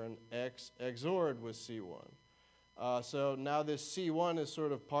we'll return x XORed with C1. So now this C1 is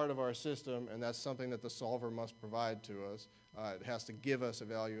sort of part of our system, and that's something that the solver must provide to us. It has to give us a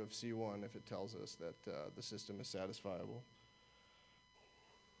value of C1 if it tells us that the system is satisfiable.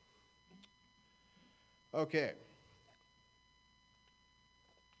 Okay.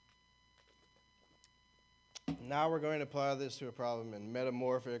 Now we're going to apply this to a problem in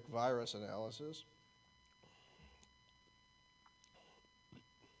metamorphic virus analysis.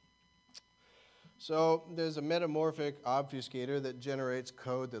 So there's a metamorphic obfuscator that generates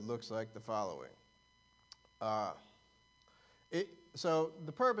code that looks like the following. So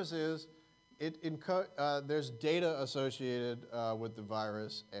the purpose is, there's data associated with the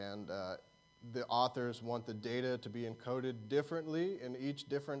virus, and the authors want the data to be encoded differently in each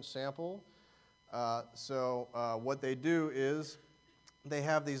different sample. What they do is they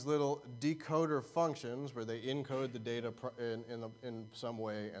have these little decoder functions where they encode the data in some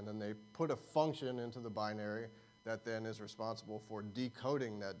way, and then they put a function into the binary that then is responsible for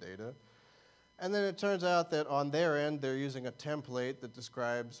decoding that data. And then it turns out that on their end, they're using a template that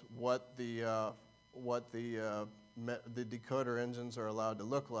describes what the decoder engines are allowed to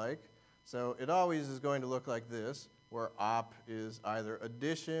look like. So it always is going to look like this, where op is either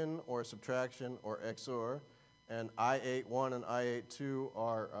addition or subtraction or XOR, and I81 and I82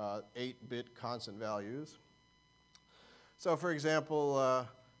 are 8-bit constant values. So for example,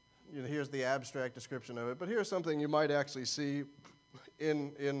 here's the abstract description of it, but here's something you might actually see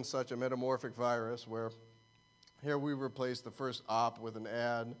in such a metamorphic virus, where here we replace the first op with an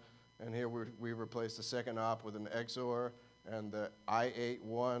add, and here we replace the second op with an XOR, and the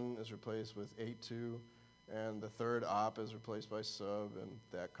I81 is replaced with 82, and the third op is replaced by sub, and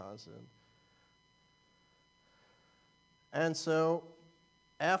that constant. And so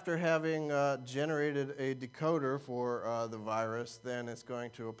after having generated a decoder for the virus, then it's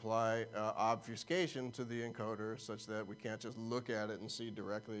going to apply obfuscation to the encoder such that we can't just look at it and see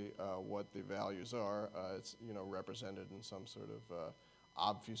directly what the values are. It's represented in some sort of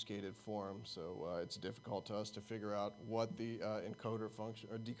obfuscated form, so it's difficult to us to figure out what the encoder function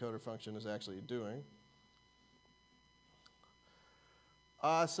or decoder function is actually doing.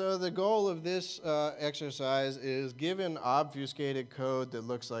 So the goal of this exercise is, given obfuscated code that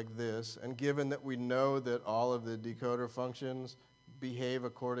looks like this, and given that we know that all of the decoder functions behave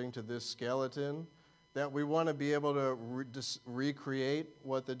according to this skeleton, that we want to be able to recreate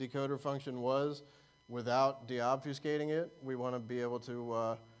what the decoder function was without deobfuscating it. We want to be able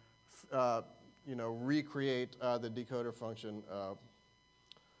to recreate the decoder function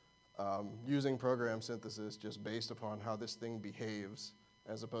using program synthesis just based upon how this thing behaves,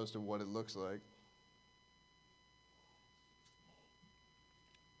 as opposed to what it looks like.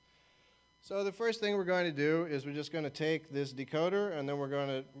 So the first thing we're going to do is we're just going to take this decoder, and then we're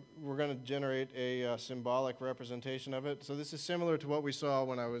going to generate a symbolic representation of it. So this is similar to what we saw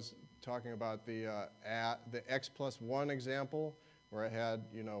when I was talking about the x+1 example, where I had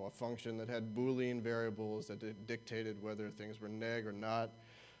a function that had Boolean variables that dictated whether things were neg or not.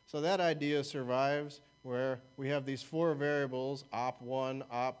 So that idea survives, where we have these 4 variables, op1,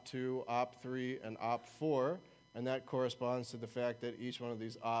 op2, op3, and op4, and that corresponds to the fact that each one of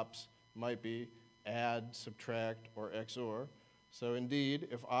these ops might be add, subtract, or XOR. So indeed,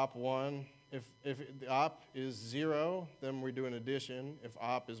 if op1, if the op is 0, then we do an addition. If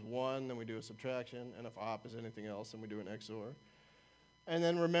op is 1, then we do a subtraction, and if op is anything else, then we do an XOR. And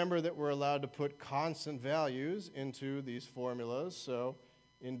then remember that we're allowed to put constant values into these formulas. So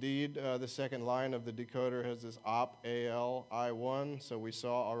indeed, the second line of the decoder has this op al I1, so we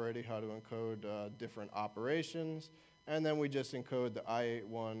saw already how to encode different operations, and then we just encode the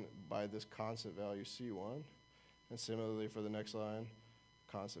I81 by this constant value C1. And similarly for the next line,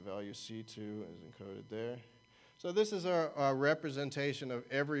 constant value C2 is encoded there. So this is our representation of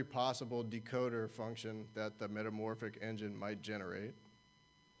every possible decoder function that the metamorphic engine might generate.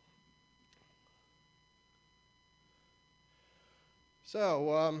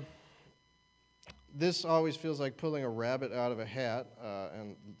 So this always feels like pulling a rabbit out of a hat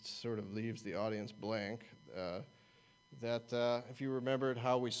and sort of leaves the audience blank. If you remembered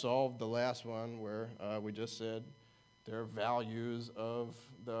how we solved the last one, where we just said there are values of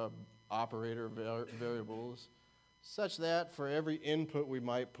the operator variables, such that for every input we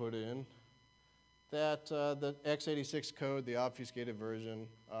might put in, that the x86 code, the obfuscated version,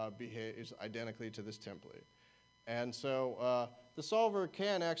 behaves identically to this template. And so the solver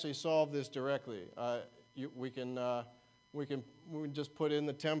can actually solve this directly. We can just put in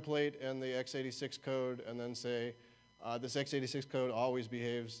the template and the x86 code and then say, this x86 code always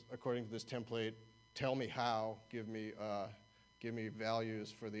behaves according to this template. Tell me how. Give me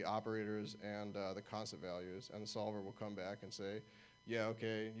values for the operators and the constant values. And the solver will come back and say, yeah,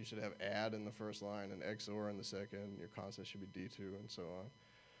 okay, you should have add in the first line and XOR in the second. Your constant should be D2 and so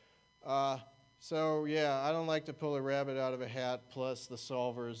on. So yeah, I don't like to pull a rabbit out of a hat, plus the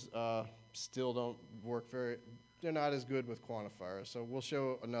solvers still don't work they're not as good with quantifiers. So we'll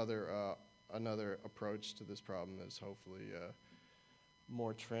show another another approach to this problem that's hopefully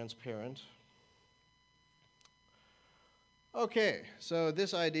more transparent. Okay, so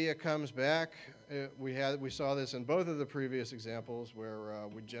this idea comes back. We saw this in both of the previous examples where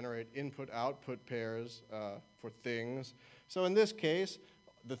we generate input-output pairs for things. So in this case,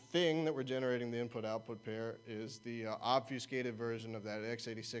 the thing that we're generating the input-output pair is the obfuscated version of that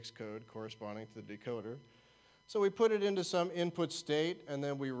x86 code corresponding to the decoder. So we put it into some input state, and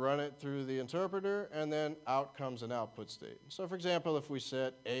then we run it through the interpreter, and then out comes an output state. So for example, if we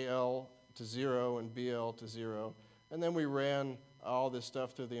set AL to 0 and BL to 0, and then we ran all this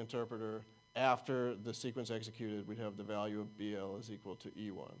stuff through the interpreter, after the sequence executed, we'd have the value of BL is equal to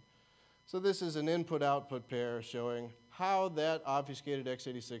E1. So this is an input-output pair showing how that obfuscated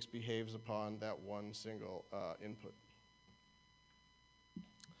x86 behaves upon that one single input.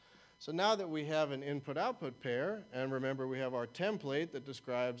 So now that we have an input-output pair, and remember we have our template that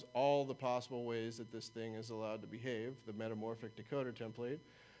describes all the possible ways that this thing is allowed to behave, the metamorphic decoder template,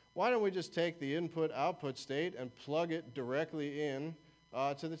 why don't we just take the input-output state and plug it directly in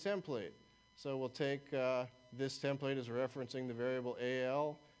to the template? So we'll take this template as referencing the variable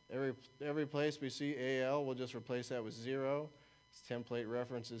AL. Every place we see AL, we'll just replace that with 0. This template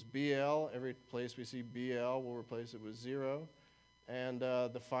references BL. Every place we see BL, we'll replace it with 0. And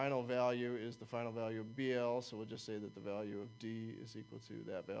the final value is the final value of BL, so we'll just say that the value of D is equal to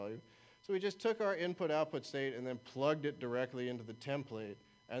that value. So we just took our input-output state and then plugged it directly into the template.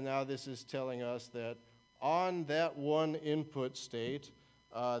 And now this is telling us that on that one input state,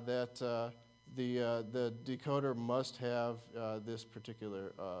 that the decoder must have this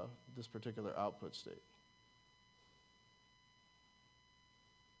particular output state.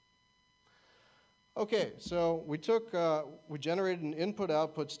 Okay, so we generated an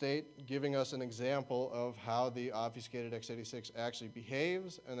input-output state giving us an example of how the obfuscated x86 actually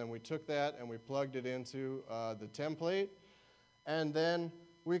behaves, and then we took that and we plugged it into the template, and then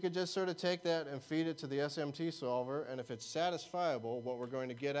we could just sort of take that and feed it to the SMT solver, and if it's satisfiable, what we're going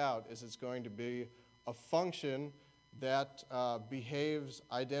to get out is it's going to be a function that behaves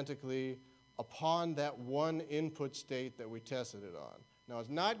identically upon that one input state that we tested it on. Now, it's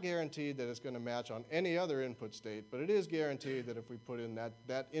not guaranteed that it's going to match on any other input state, but it is guaranteed that if we put in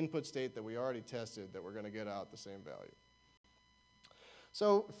that input state that we already tested, that we're going to get out the same value.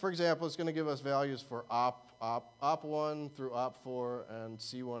 So, for example, it's going to give us values for op1 through op4 and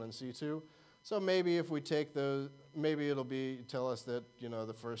C1 and C2. So maybe if we take those, maybe it'll tell us that, you know,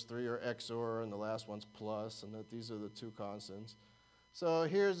 the first three are XOR and the last one's plus, and that these are the two constants. So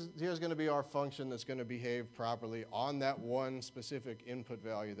here's going to be our function that's going to behave properly on that one specific input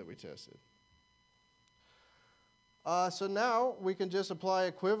value that we tested. So now we can just apply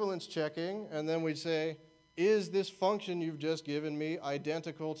equivalence checking, and then we say, is this function you've just given me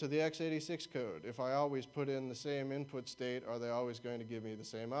identical to the x86 code? If I always put in the same input state, are they always going to give me the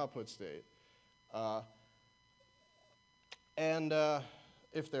same output state?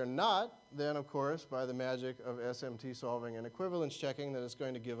 If they're not, then of course, by the magic of SMT solving and equivalence checking, that it's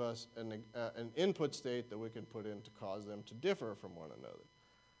going to give us an input state that we can put in to cause them to differ from one another.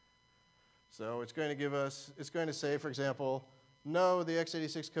 So it's going to say, for example, no, the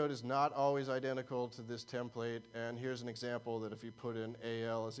x86 code is not always identical to this template, and here's an example that if you put in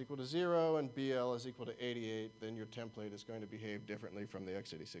AL is equal to 0 and BL is equal to 88, then your template is going to behave differently from the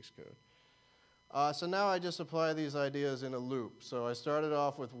x86 code. So now I just apply these ideas in a loop. So I started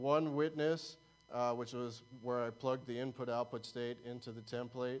off with one witness, which was where I plugged the input-output state into the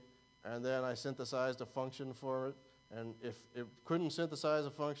template, and then I synthesized a function for it, and if it couldn't synthesize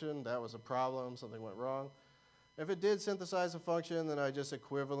a function, that was a problem, something went wrong. If it did synthesize a function, then I just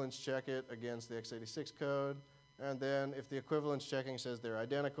equivalence check it against the x86 code, and then if the equivalence checking says they're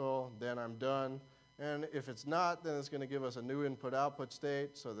identical, then I'm done. And if it's not, then it's going to give us a new input-output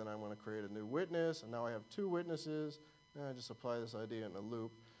state, so then I'm going to create a new witness, and now I have two witnesses, and I just apply this idea in a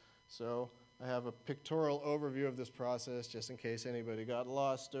loop. So I have a pictorial overview of this process, just in case anybody got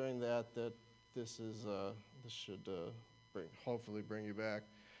lost during that this should hopefully bring you back.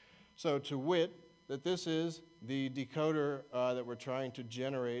 So to wit, that this is the decoder that we're trying to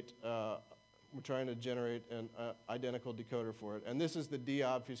generate. We're trying to generate an identical decoder for it. And this is the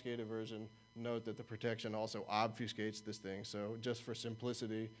de-obfuscated version. Note that the protection also obfuscates this thing. So just for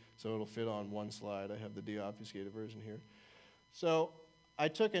simplicity, so it'll fit on one slide, I have the de-obfuscated version here. So I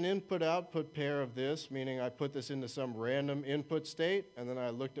took an input-output pair of this, meaning I put this into some random input state, and then I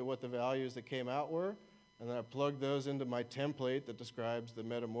looked at what the values that came out were, and then I plugged those into my template that describes the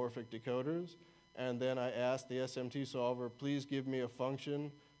metamorphic decoders. And then I asked the SMT solver, please give me a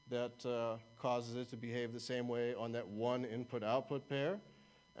function that causes it to behave the same way on that one input-output pair.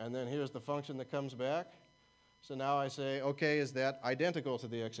 And then here's the function that comes back. So now I say, okay, is that identical to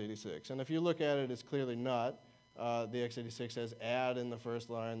the x86? And if you look at it, it's clearly not. The x86 has add in the first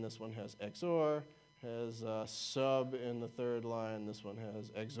line. This one has XOR, has sub in the third line. This one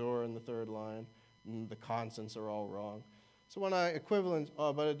has XOR in the third line. And the constants are all wrong. So when I equivalent,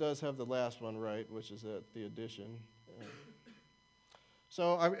 but it does have the last one right, which is the addition.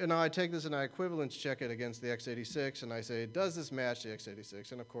 So I take this and I equivalence check it against the x86, and I say, does this match the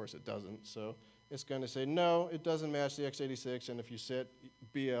x86? And of course it doesn't. So it's going to say, no, it doesn't match the x86, and if you set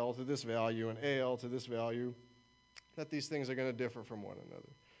BL to this value and AL to this value, that these things are going to differ from one another.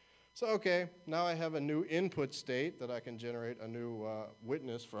 So okay, now I have a new input state that I can generate a new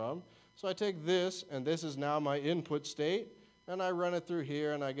witness from. So I take this, and this is now my input state, and I run it through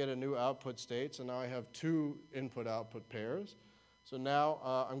here, and I get a new output state. So now I have two input-output pairs. So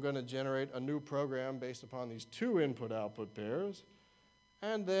now I'm going to generate a new program based upon these two input-output pairs,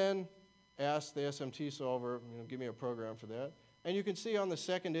 and then ask the SMT solver, give me a program for that. And you can see on the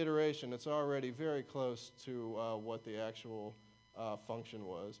second iteration, it's already very close to what the actual function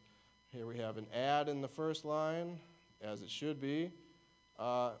was. Here we have an add in the first line, as it should be.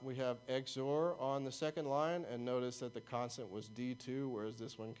 We have XOR on the second line, and notice that the constant was D2, whereas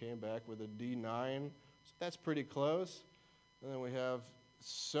this one came back with a D9. So that's pretty close. And then we have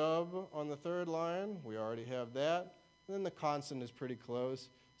sub on the third line. We already have that. And then the constant is pretty close.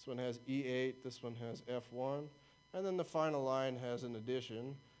 This one has E8, this one has F1. And then the final line has an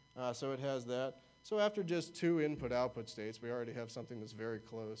addition. So it has that. So after just two input-output states, we already have something that's very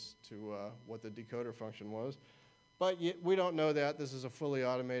close to what the decoder function was. But we don't know that. This is a fully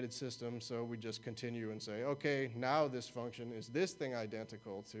automated system, so we just continue and say, okay, now this function, is this thing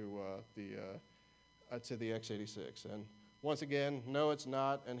identical to the x86? And once again, no, it's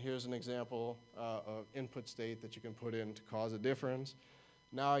not, and here's an example of input state that you can put in to cause a difference.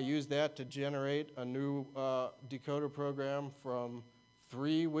 Now I use that to generate a new decoder program from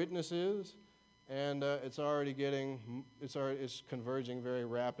 3 witnesses, and it's converging very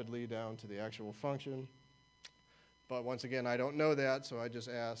rapidly down to the actual function. But once again, I don't know that, so I just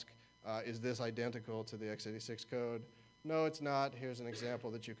ask, is this identical to the x86 code? No, it's not. Here's an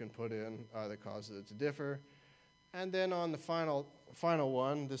example that you can put in that causes it to differ. And then on the final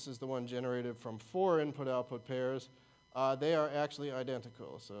one, this is the one generated from 4 input-output pairs. They are actually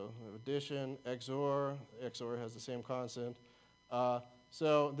identical. So addition, XOR has the same constant.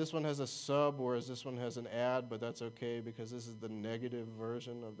 So this one has a sub, whereas this one has an add, but that's okay because this is the negative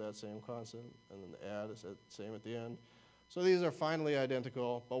version of that same constant, and then the add is the same at the end. So these are finally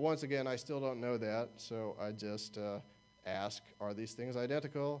identical, but once again, I still don't know that, so I just ask, are these things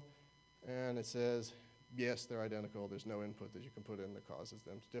identical? And it says, yes, they're identical. There's no input that you can put in that causes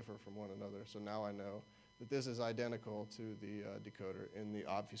them to differ from one another. So now I know that this is identical to the decoder in the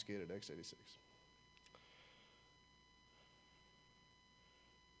obfuscated x86.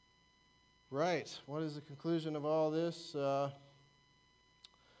 Right, what is the conclusion of all this? I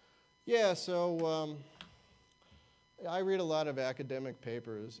read a lot of academic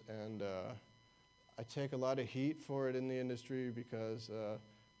papers, and I take a lot of heat for it in the industry because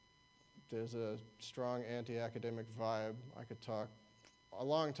there's a strong anti-academic vibe. I could talk a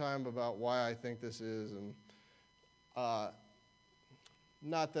long time about why I think this is, and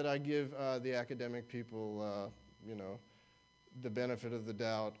not that I give the academic people, the benefit of the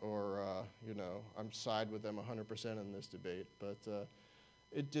doubt, or I'm side with them 100% in this debate. But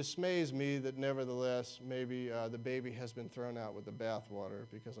it dismays me that nevertheless, maybe the baby has been thrown out with the bathwater,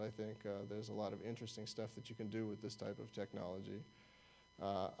 because I think there's a lot of interesting stuff that you can do with this type of technology.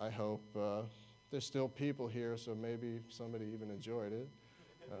 I hope there's still people here, so maybe somebody even enjoyed it.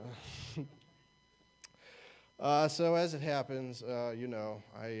 So as it happens, I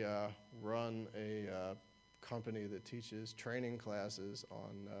run a company that teaches training classes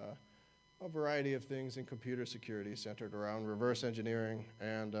on a variety of things in computer security centered around reverse engineering,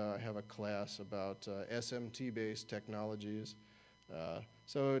 and I have a class about SMT-based technologies.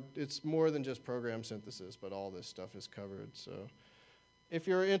 So it's more than just program synthesis, but all this stuff is covered. So if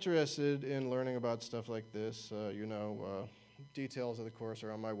you're interested in learning about stuff like this, details of the course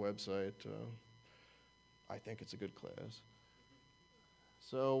are on my website. I think it's a good class.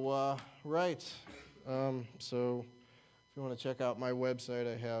 So, so if you want to check out my website,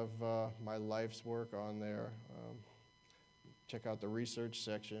 I have my life's work on there. Check out the research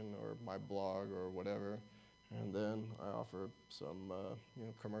section or my blog or whatever. And then I offer some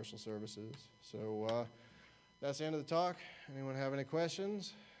commercial services. So that's the end of the talk. Anyone have any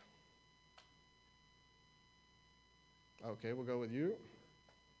questions? Okay, we'll go with you. Wait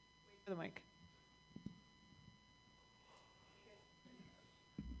for the mic.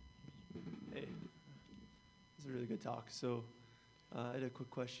 a really good talk. So I had a quick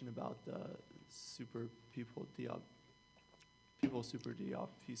question about the people super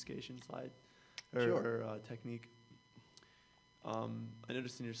deobfuscation slide or, Sure. technique. I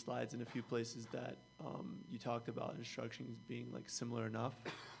noticed in your slides in a few places that you talked about instructions being like similar enough,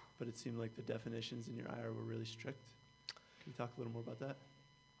 but it seemed like the definitions in your IR were really strict. Can you talk a little more about that?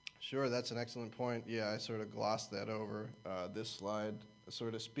 Sure, that's an excellent point. Yeah, I sort of glossed that over. This slide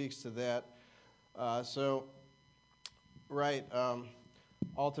sort of speaks to that. Right,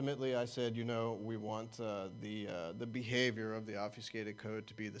 ultimately I said, we want the behavior of the obfuscated code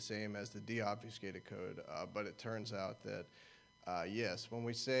to be the same as the deobfuscated code, but it turns out that, yes, when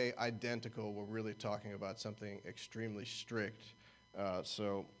we say identical, we're really talking about something extremely strict.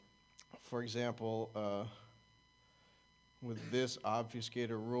 For example, with this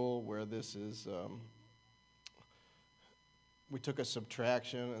obfuscator rule, where this is, we took a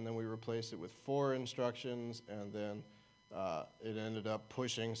subtraction and then we replaced it with 4 instructions, and then it ended up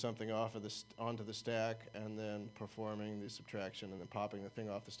pushing something off of onto the stack and then performing the subtraction and then popping the thing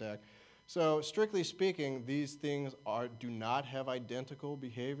off the stack. So strictly speaking, these things do not have identical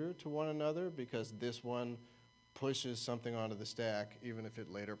behavior to one another, because this one pushes something onto the stack even if it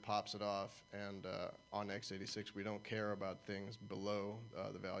later pops it off, and on x86 we don't care about things below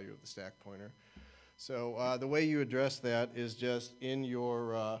the value of the stack pointer. So the way you address that is just in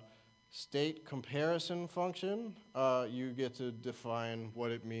your state comparison function, you get to define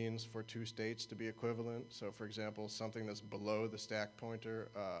what it means for 2 states to be equivalent. So for example, something that's below the stack pointer,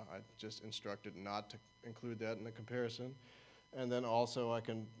 I just instructed not to include that in the comparison. And then also I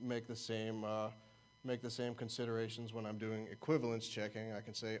can make the same considerations when I'm doing equivalence checking. I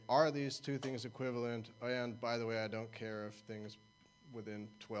can say, are these 2 things equivalent? And by the way, I don't care if things within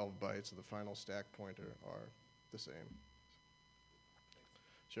 12 bytes of the final stack pointer are the same.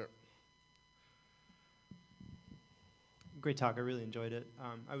 Sure. Great talk, I really enjoyed it.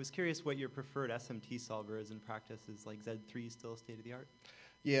 I was curious what your preferred SMT solver is in practice. Is like Z3 still state of the art?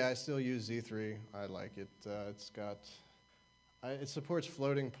 Yeah, I still use Z3. I like it. It supports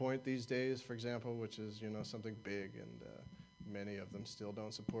floating point these days, for example, which is something big, and many of them still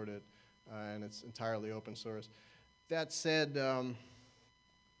don't support it, and it's entirely open source. That said,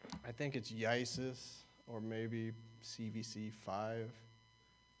 I think it's YISIS or maybe CVC5.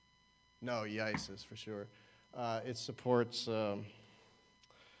 No, YISIS for sure. It supports,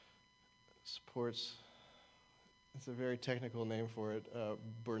 it's a very technical name for it,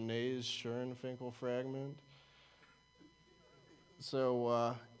 Bernays-Schoenfinkel fragment.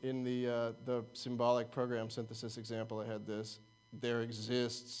 So in the symbolic program synthesis example I had there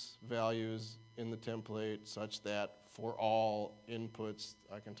exists values in the template such that for all inputs,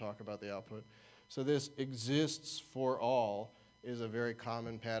 I can talk about the output. So this exists for all is a very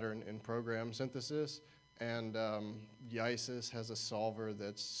common pattern in program synthesis, and YISIS has a solver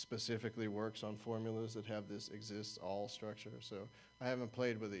that specifically works on formulas that have this exists all structure. So I haven't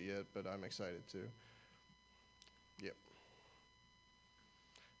played with it yet, but I'm excited to. Yep.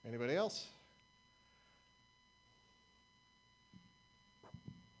 Anybody else?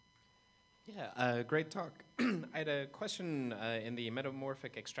 Yeah, great talk. I had a question in the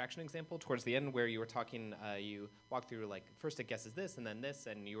metamorphic extraction example towards the end, where you were talking, you walked through like, first it guesses this and then this,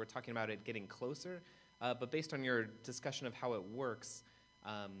 and you were talking about it getting closer. But based on your discussion of how it works,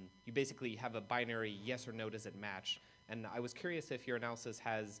 you basically have a binary yes or no, does it match? And I was curious if your analysis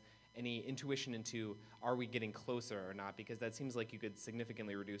has any intuition into, are we getting closer or not? Because that seems like you could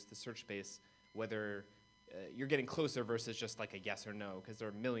significantly reduce the search space, whether you're getting closer versus just like a yes or no, because there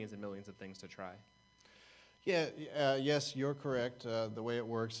are millions and millions of things to try. Yeah, yes, you're correct. The way it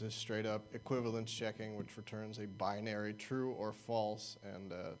works is straight up equivalence checking, which returns a binary true or false.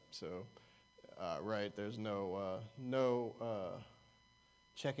 And right, there's no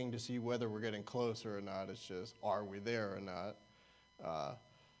checking to see whether we're getting closer or not. It's just, are we there or not?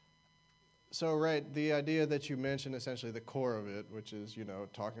 So right, the idea that you mentioned, essentially the core of it, which is,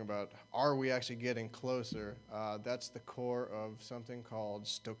 talking about, are we actually getting closer? That's the core of something called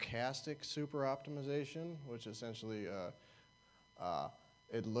stochastic superoptimization, which essentially,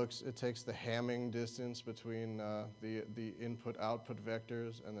 it takes the Hamming distance between the input-output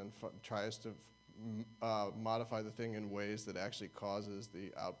vectors and then tries to modify the thing in ways that actually causes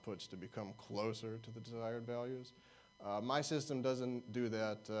the outputs to become closer to the desired values. My system doesn't do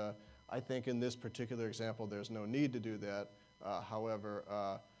that. I think in this particular example, there's no need to do that. However,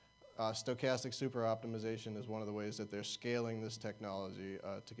 stochastic superoptimization is one of the ways that they're scaling this technology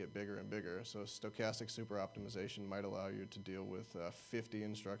to get bigger and bigger. So stochastic superoptimization might allow you to deal with 50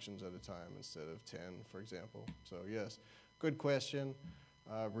 instructions at a time instead of 10, for example. So yes, good question.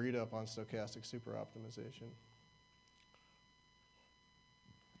 Read up on stochastic superoptimization.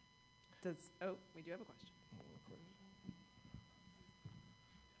 We do have a question.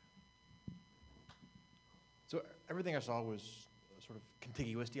 So everything I saw was sort of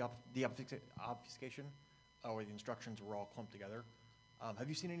contiguous deobfuscation, where the instructions were all clumped together. Have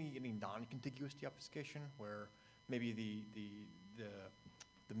you seen any non-contiguous deobfuscation, where maybe the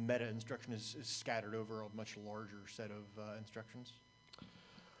meta instruction is scattered over a much larger set of instructions?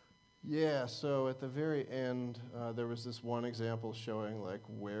 Yeah, so at the very end, there was this one example showing like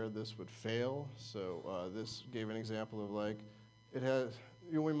where this would fail. So this gave an example of like, it has,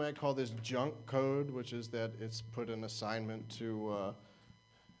 we might call this junk code, which is that it's put an assignment to,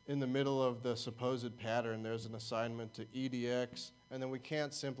 in the middle of the supposed pattern, there's an assignment to EDX, and then we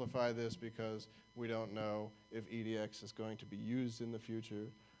can't simplify this because we don't know if EDX is going to be used in the future.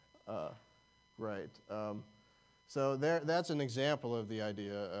 Right. So that's an example of the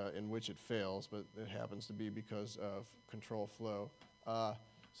idea in which it fails, but it happens to be because of control flow.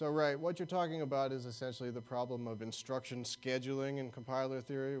 So right, what you're talking about is essentially the problem of instruction scheduling in compiler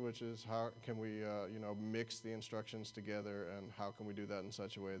theory, which is how can we mix the instructions together, and how can we do that in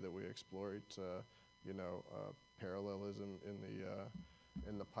such a way that we exploit parallelism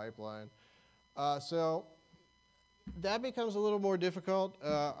in the pipeline. So that becomes a little more difficult.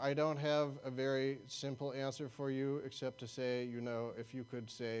 I don't have a very simple answer for you, except to say, if you could,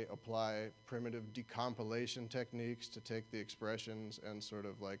 say, apply primitive decompilation techniques to take the expressions and sort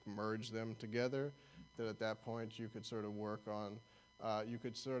of like merge them together, that at that point you could sort of work on, you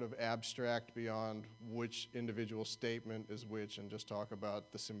could sort of abstract beyond which individual statement is which and just talk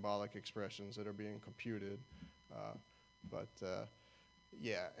about the symbolic expressions that are being computed.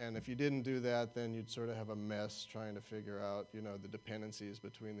 Yeah, and if you didn't do that, then you'd sort of have a mess trying to figure out, the dependencies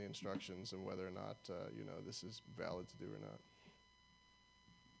between the instructions and whether or not, this is valid to do or not.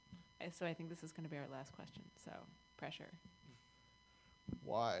 So I think this is going to be our last question, so pressure.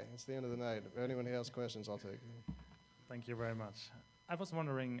 Why? It's the end of the night. If anyone has questions, I'll take them. Thank you very much. I was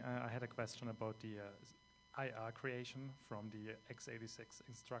wondering, I had a question about the IR creation from the x86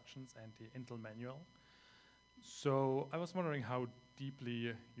 instructions and the Intel manual. So I was wondering how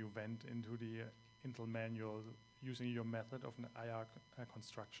deeply you went into the Intel manual using your method of an IR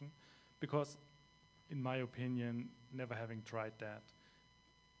construction, because in my opinion, never having tried that,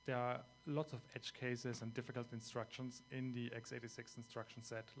 there are lots of edge cases and difficult instructions in the x86 instruction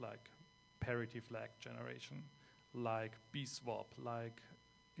set, like parity flag generation, like bswap, like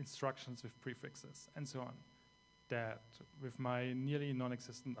instructions with prefixes, and so on, that with my nearly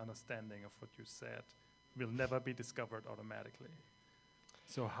non-existent understanding of what you said, will never be discovered automatically.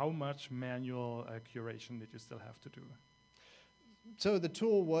 So how much manual curation did you still have to do? So the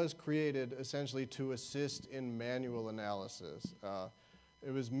tool was created essentially to assist in manual analysis.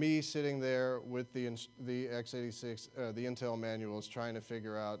 It was me sitting there with the x86, the Intel manuals, trying to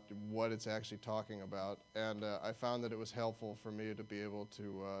figure out what it's actually talking about. And I found that it was helpful for me to be able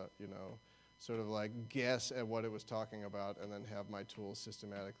to, sort of like guess at what it was talking about and then have my tool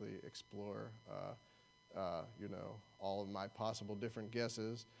systematically explore all of my possible different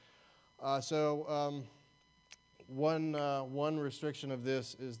guesses. One restriction of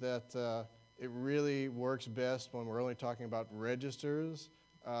this is that it really works best when we're only talking about registers.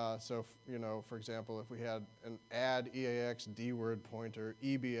 For example, if we had an add EAX D-word pointer,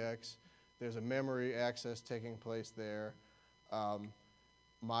 EBX, there's a memory access taking place there.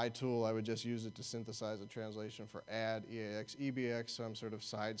 My tool, I would just use it to synthesize a translation for add EAX EBX, so I'm sort of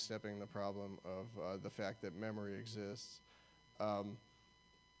sidestepping the problem of the fact that memory exists.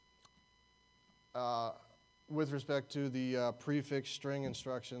 With respect to the prefix string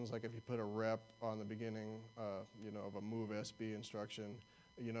instructions, like if you put a rep on the beginning, of a move SB instruction,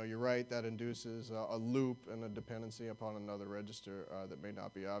 you're right, that induces a loop and a dependency upon another register that may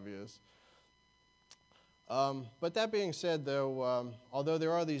not be obvious. But that being said, though, although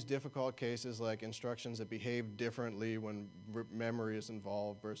there are these difficult cases like instructions that behave differently when memory is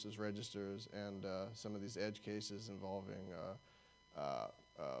involved versus registers, and some of these edge cases involving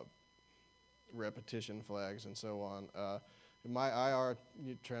repetition flags and so on, my IR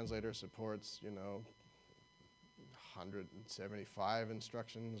translator supports, 175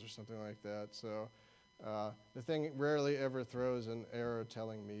 instructions or something like that. So the thing rarely ever throws an error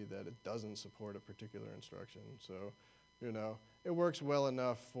telling me that it doesn't support a particular instruction. So, it works well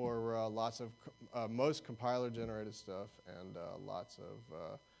enough for most compiler-generated stuff and lots of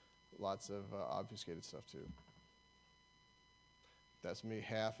obfuscated stuff too. That's me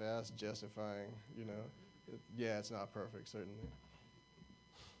half-assed justifying, yeah, it's not perfect, certainly.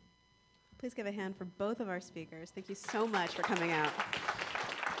 Please give a hand for both of our speakers. Thank you so much for coming out.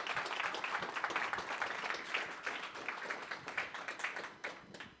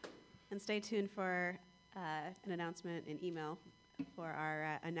 And stay tuned for an announcement in email for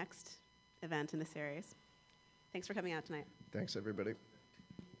our next event in the series. Thanks for coming out tonight. Thanks, everybody.